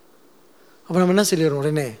 அப்போ நம்ம என்ன சொல்லிடுறோம்,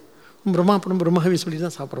 உடனே பிரம்மாவி சொல்லி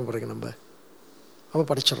தான் சாப்பிட்றோம் பிறகு நம்ம. அப்போ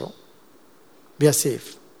படைச்சிட்றோம், வி ஆர் சேஃப்.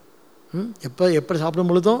 எப்போ சாப்பிடும்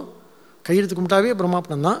பொழுதும் கையெழுத்து கும்பிட்டாவே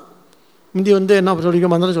பிரம்மாப்பணம் தான். முந்தி வந்து என்ன சொல்லிக்க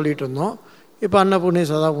மந்திரம் சொல்லிகிட்டு இருந்தோம், இப்போ அன்னபூர்ணே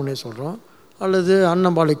சதா பூர்ணே சொல்கிறோம், அல்லது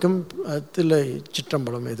அன்னம்பாளைக்கும் தில்லை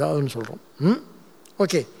சிற்றம்பலம் ஏதாவதுன்னு சொல்கிறோம்.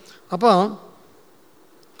 ஓகே, அப்போ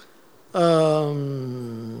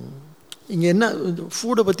இங்கே என்ன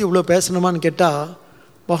ஃபுட்டை பற்றி இவ்வளோ பேசணுமான்னு கேட்டால்,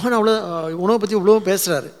 பகவான் அவ்வளோ உணவை பற்றி இவ்வளோ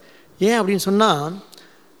பேசுகிறாரு. ஏன் அப்படின்னு சொன்னால்,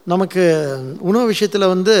 நமக்கு உணவு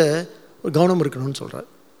விஷயத்தில் வந்து ஒரு கவனம் இருக்கணும்னு சொல்கிறார்.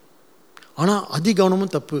 ஆனால் அதி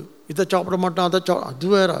கவனமும் தப்பு. இதை சாப்பிட மாட்டோம், அது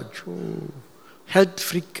வேற, அச்சோ ஹெல்த்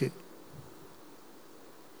ஃப்ரீக்கு.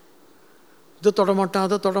 இதை தொட மாட்டேன்,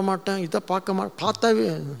 அதை தொட மாட்டேன், இதை பார்த்தாவே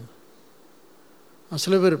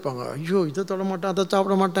சில பேர் இருப்பாங்க, ஐயோ இதை தொட மாட்டேன், அதை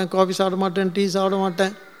சாப்பிட மாட்டேன், காஃபி சாப்பிட மாட்டேன், டீ சாப்பிட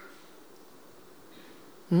மாட்டேன்.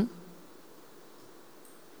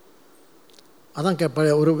 அதான்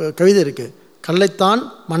ஒரு கவிதை இருக்குது, கல்லைத்தான்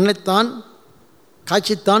மண்ணைத்தான்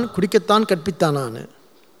காய்ச்சித்தான் குடிக்கத்தான் கற்பித்தானான்னு.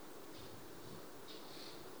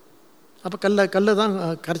 அப்போ கல்லை தான்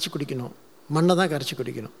கரைச்சி குடிக்கணும், மண்ணை தான் கரைச்சி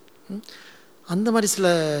குடிக்கணும். அந்த மாதிரி சில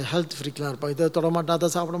ஹெல்த் ஃப்ரீக்கெலாம் இருப்பாங்க, இதை தொட மாட்டேன், அதை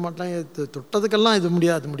சாப்பிட மாட்டேன், தொட்டதுக்கெல்லாம் இது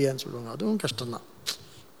முடியாதுன்னு சொல்லுவாங்க. அதுவும் கஷ்டம்தான்.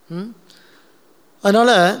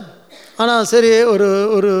 அதனால் ஆனால் சரி,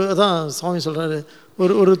 ஒரு அதான் சுவாமி சொல்கிறாரு,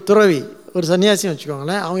 ஒரு துறவி, ஒரு சன்னியாசின்னு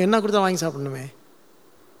வச்சுக்கோங்களேன், அவங்க என்ன கொடுத்தா வாங்கி சாப்பிடணுமே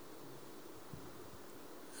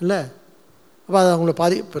இல்லை. அப்போ அது அவங்கள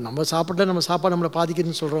இப்போ நம்ம சாப்பாடு நம்மளை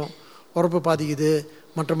பாதிக்குதுன்னு சொல்கிறோம், உரப்பு பாதிக்குது,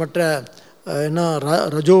 மற்ற என்ன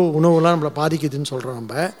ரஜோ உணவுலாம் நம்மளை பாதிக்குதுன்னு சொல்கிறோம்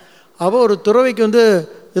நம்ம. அப்போ ஒரு துறவிக்கு வந்து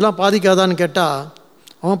இதெல்லாம் பாதிக்காதான்னு கேட்டால்,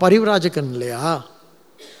 அவன் பரிவிராஜகன் இல்லையா,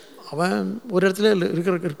 அவன் ஒரு இடத்துல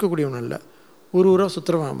இருக்கக்கூடியவன் இல்லை, ஊராக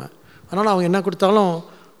சுற்றுறவன் அவன். அதனால் அவங்க என்ன கொடுத்தாலும்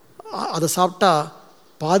அதை சாப்பிட்டா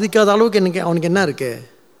பாதிக்காத அளவுக்கு அவனுக்கு என்ன இருக்குது,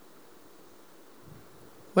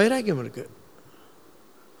 வைராக்கியம் இருக்குது.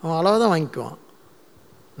 அவன் அளவாக தான் வாங்கிக்குவான்,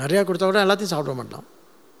 நிறையா கொடுத்தா கூட எல்லாத்தையும் சாப்பிட மாட்டான்,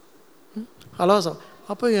 அளவாக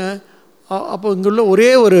அப்போ இங்கே உள்ள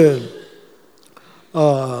ஒரே ஒரு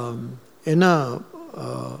என்ன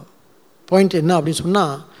பாயிண்ட் என்ன அப்படின்னு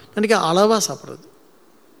சொன்னால், நினைக்க அளவாக சாப்பிட்றது.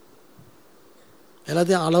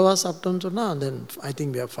 எல்லாத்தையும் அளவாக சாப்பிட்டோம்னு சொன்னால் தென் I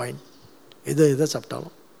think we are fine. எதை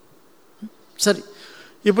சாப்பிட்டாலும் சரி.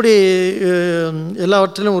 இப்படி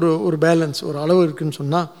எல்லாவற்றிலும் ஒரு பேலன்ஸ், ஒரு அளவு இருக்குதுன்னு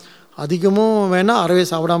சொன்னால், அதிகமும் வேணால் அறவே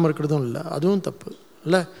சாப்பிடாமல் இருக்கிறதும் இல்லை, அதுவும் தப்பு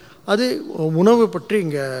இல்லை. அது உணவு பற்றி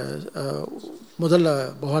இங்கே முதல்ல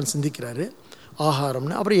பகவான் சிந்திக்கிறாரு,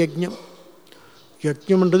 ஆகாரம்னு. அப்புறம்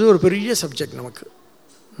யஜ்ஞம்ன்றது ஒரு பெரிய சப்ஜெக்ட் நமக்கு.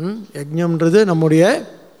 யஜ்ஞம்ன்றது நம்முடைய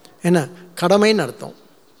என்ன கடமைன்னு அர்த்தம்,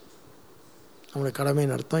 நம்மளுடைய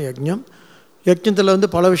கடமைன்னு அர்த்தம் யஜ்ஞம். யஜ்ஞத்தில் வந்து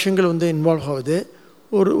பல விஷயங்கள் வந்து இன்வால்வ் ஆகுது.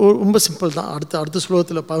 ஒரு ரொம்ப சிம்பிள் தான். அடுத்த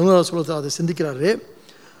ஸ்லோகத்தில் 11வது ஸ்லோகத்தில் அதை சிந்திக்கிறாரு.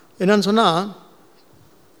 என்னன்னு சொன்னால்,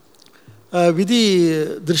 விதி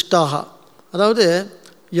திருஷ்டாக, அதாவது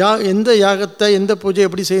எந்த யாகத்தை எந்த பூஜை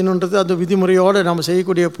எப்படி செய்யணுன்றது அந்த விதிமுறையோடு நம்ம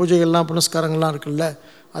செய்யக்கூடிய பூஜைகள்லாம் புனஸ்காரங்கள்லாம் இருக்குல்ல,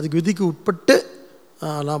 அதுக்கு விதிக்கு உட்பட்டு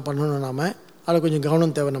எல்லாம் பண்ணணும். நாம் அதில் கொஞ்சம்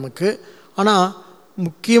கவனம் தேவை நமக்கு. ஆனால்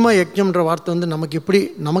முக்கியமாக யஜ்ஞம்ன்ற வார்த்தை வந்து நமக்கு எப்படி,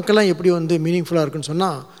 நமக்கெல்லாம் எப்படி வந்து மீனிங்ஃபுல்லாக இருக்குன்னு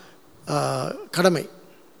சொன்னால், கடமை,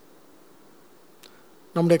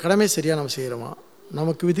 நம்முடைய கடமை சரியாக நம்ம செய்கிறோமா,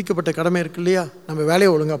 நமக்கு விதிக்கப்பட்ட கடமை இருக்கு இல்லையா, நம்ம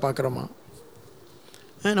வேலையை ஒழுங்காக பார்க்குறோமா,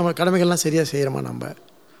 நம்ம கடமைகள்லாம் சரியாக செய்கிறோமா, நம்ம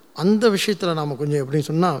அந்த விஷயத்தில் நாம் கொஞ்சம் எப்படின்னு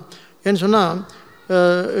சொன்னால், ஏன்னு சொன்னால்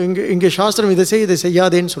இங்கே சாஸ்திரம் இதை இதை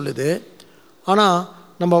செய்யாதேன்னு சொல்லுது. ஆனால்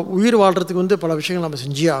நம்ம உயிர் வாழ்கிறதுக்கு வந்து பல விஷயங்கள் நம்ம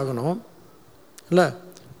செஞ்சே ஆகணும் இல்லை.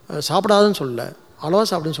 சாப்பிடாதுன்னு சொல்லலை, அளவாக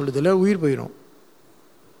சாப்பிடுன்னு சொல்லுது இல்லை, உயிர் போயிடும்.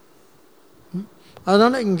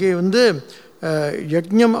 அதனால் இங்கே வந்து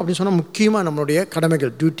யஜ்ஞம் அப்படின்னு சொன்னால் முக்கியமாக நம்மளுடைய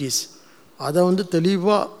கடமைகள், டியூட்டிஸ், அதை வந்து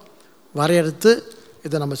தெளிவாக வரையறுத்து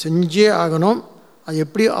இதை நம்ம செஞ்சே ஆகணும். அது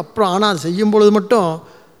எப்படி அப்புறம், ஆனால் அது செய்யும் பொழுது மட்டும்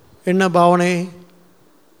என்ன பாவனை,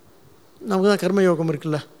 நமக்கு தான் கர்மயோகம்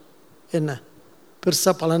இருக்குல்ல, என்ன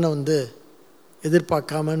பெருசாக பலனை வந்து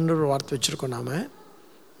எதிர்பார்க்காமன்னு ஒரு வார்த்தை வச்சுருக்கோம் நாம்.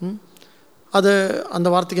 அது அந்த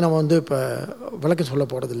வார்த்தைக்கு நம்ம வந்து இப்போ விளக்கம் சொல்ல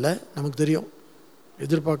போகிறதில்ல. நமக்கு தெரியும்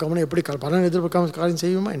எதிர்பார்க்காமனு எப்படி பலனை எதிர்பார்க்காம காரியம்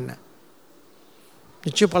செய்வோமா என்ன.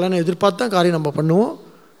 நிச்சயம் பலனை எதிர்பார்த்து தான் காரியம் நம்ம பண்ணுவோம்.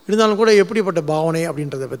 இருந்தாலும் கூட எப்படிப்பட்ட பாவனை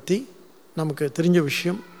அப்படின்றத பற்றி நமக்கு தெரிஞ்ச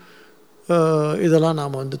விஷயம். இதெல்லாம்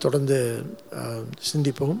நாம் வந்து தொடர்ந்து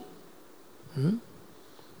சிந்திப்போம்.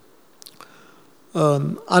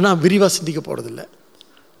 ஆனால் விரிவாக சிந்திக்க போகிறதில்ல.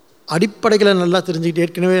 அடிப்படைகளை நல்லா தெரிஞ்சுக்கிட்டு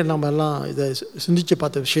ஏற்கனவே நம்ம எல்லாம் இதை சிந்தித்து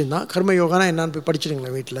பார்த்த விஷயந்தான். கர்ம யோகானா என்னான்னு போய்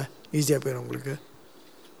படிச்சுடுங்களேன் வீட்டில், ஈஸியாக போயிடும் உங்களுக்கு.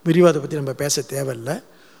 விரிவாதை பற்றி நம்ம பேச தேவையில்லை.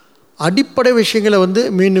 அடிப்படை விஷயங்களை வந்து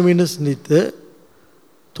மீண்டும் மீண்டும் சிந்தித்து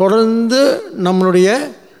தொடர்ந்து நம்மளுடைய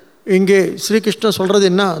இங்கே ஸ்ரீகிருஷ்ணன் சொல்கிறது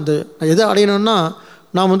என்ன, அந்த எதை அடையணும்னா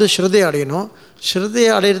நாம் வந்து ஸ்ரத்தையை அடையணும்.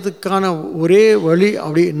 ஸ்ரத்தையை அடையிறதுக்கான ஒரே வழி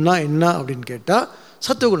அப்படின்னா என்ன அப்படின்னு கேட்டால்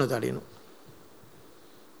சத்துவகுணத்தை அடையணும்.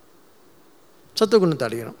 சத்துவகுணத்தை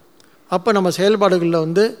அடையணும். அப்போ நம்ம செயல்பாடுகளில்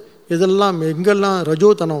வந்து இதெல்லாம் எங்கெல்லாம்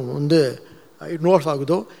ரஜோத்தனம் வந்து இன்வால்வ்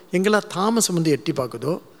ஆகுதோ, எங்கெல்லாம் தாமசம் வந்து எட்டி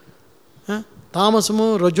பார்க்குதோ,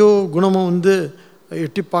 தாமசமும் ரஜோ குணமும் வந்து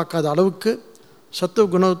எட்டி பார்க்காத அளவுக்கு சத்துவ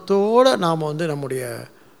குணத்தோடு நாம் வந்து நம்முடைய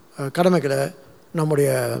கடமைகளை, நம்முடைய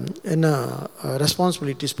என்ன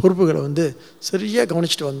ரெஸ்பான்சிபிலிட்டிஸ், பொறுப்புகளை வந்து சரியாக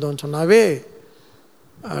கவனிச்சுட்டு வந்தோம்னு சொன்னாவே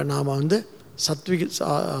நாம் வந்து சத்விக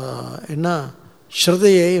என்ன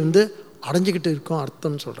ஸ்ரத்தையை வந்து அடைஞ்சிக்கிட்டு இருக்கோம்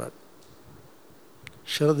அர்த்தம்னு சொல்கிறார்.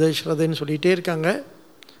 ஸ்ரத்தைன்னு சொல்லிகிட்டே இருக்காங்க.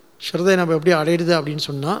 ஸ்ரத்தை நம்ம எப்படி அடையிறது அப்படின்னு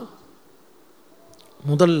சொன்னால்,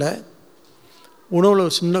 முதல்ல உணவில்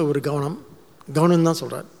ஒரு சின்ன ஒரு கவனம் தான்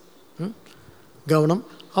சொல்கிறார். கவனம்.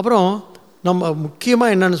 அப்புறம் நம்ம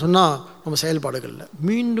முக்கியமாக என்னன்னு சொன்னால் நம்ம செயல்பாடுகளில்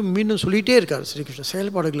மீண்டும் மீண்டும் சொல்லிகிட்டே இருக்கார் ஸ்ரீகிருஷ்ணன்.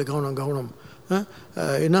 செயல்பாடுகளில் கவனம்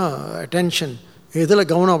என்ன அட்டென்ஷன், எதில்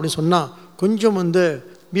கவனம் அப்படின்னு சொன்னால் கொஞ்சம் வந்து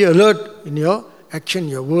be alert in your action,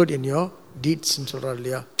 your word, in your டீட்ஸ்ன்னு சொல்கிறார்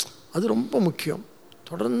இல்லையா. அது ரொம்ப முக்கியம்.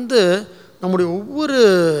 தொடர்ந்து நம்முடைய ஒவ்வொரு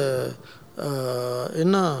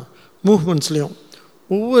என்ன மூவ்மெண்ட்ஸ்லேயும்,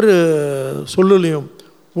 ஒவ்வொரு சொல்லுலேயும்,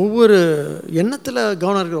 ஒவ்வொரு எண்ணத்தில்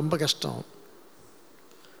கவனம் இருக்குது. ரொம்ப கஷ்டம்.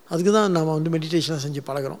 அதுக்கு தான் நாம் வந்து மெடிடேஷனாக செஞ்சு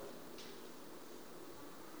பழகிறோம்.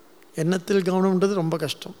 எண்ணத்தில் கவனம்ன்றது ரொம்ப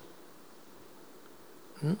கஷ்டம்,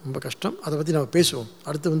 ரொம்ப கஷ்டம். அதை பற்றி நம்ம பேசுவோம்.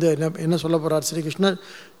 அடுத்து வந்து என்ன சொல்ல போகிறார் ஸ்ரீகிருஷ்ணர்.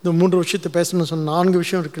 இந்த 3 விஷயத்தை பேசணும்னு சொன்ன 4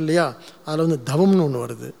 விஷயம் இருக்குது இல்லையா. அதில் வந்து தவம்னு ஒன்று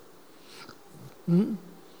வருது,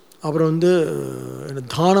 அப்புறம் வந்து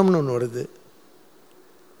தானம்னு ஒன்று வருது.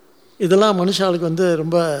 இதெல்லாம் மனுஷாளுக்கு வந்து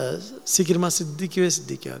ரொம்ப சீக்கிரமாக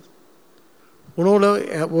சித்திக்காது. உணவில்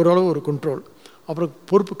ஓரளவு ஒரு கண்ட்ரோல். அப்புறம்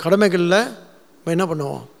பொறுப்பு கடமைகளில் நம்ம என்ன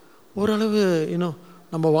பண்ணுவோம், ஓரளவு இன்னும்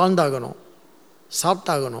நம்ம வாழ்ந்தாகணும்,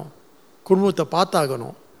 சாப்பிட்டாகணும், குடும்பத்தை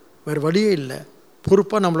பார்த்தாகணும், வேறு வழியே இல்லை.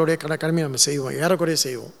 பொறுப்பாக நம்மளுடைய கடமையை நம்ம செய்வோம், ஏறக்குறைய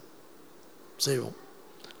செய்வோம்.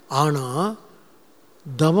 ஆனால்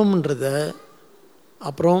தவம்ன்றத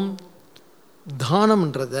அப்புறம்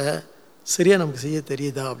தானம்ன்றதை சரியாக நமக்கு செய்ய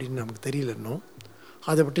தெரியுதா அப்படின்னு நமக்கு தெரியல இன்னும்.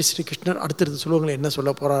 அதை பற்றி ஸ்ரீகிருஷ்ணர் அடுத்தடுத்து சொல்லுவாங்களே என்ன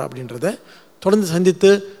சொல்ல போகிறார் அப்படின்றத தொடர்ந்து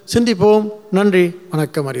சிந்திப்போம். நன்றி,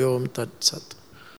 வணக்கம், ஹரி ஓம் தத் சத்.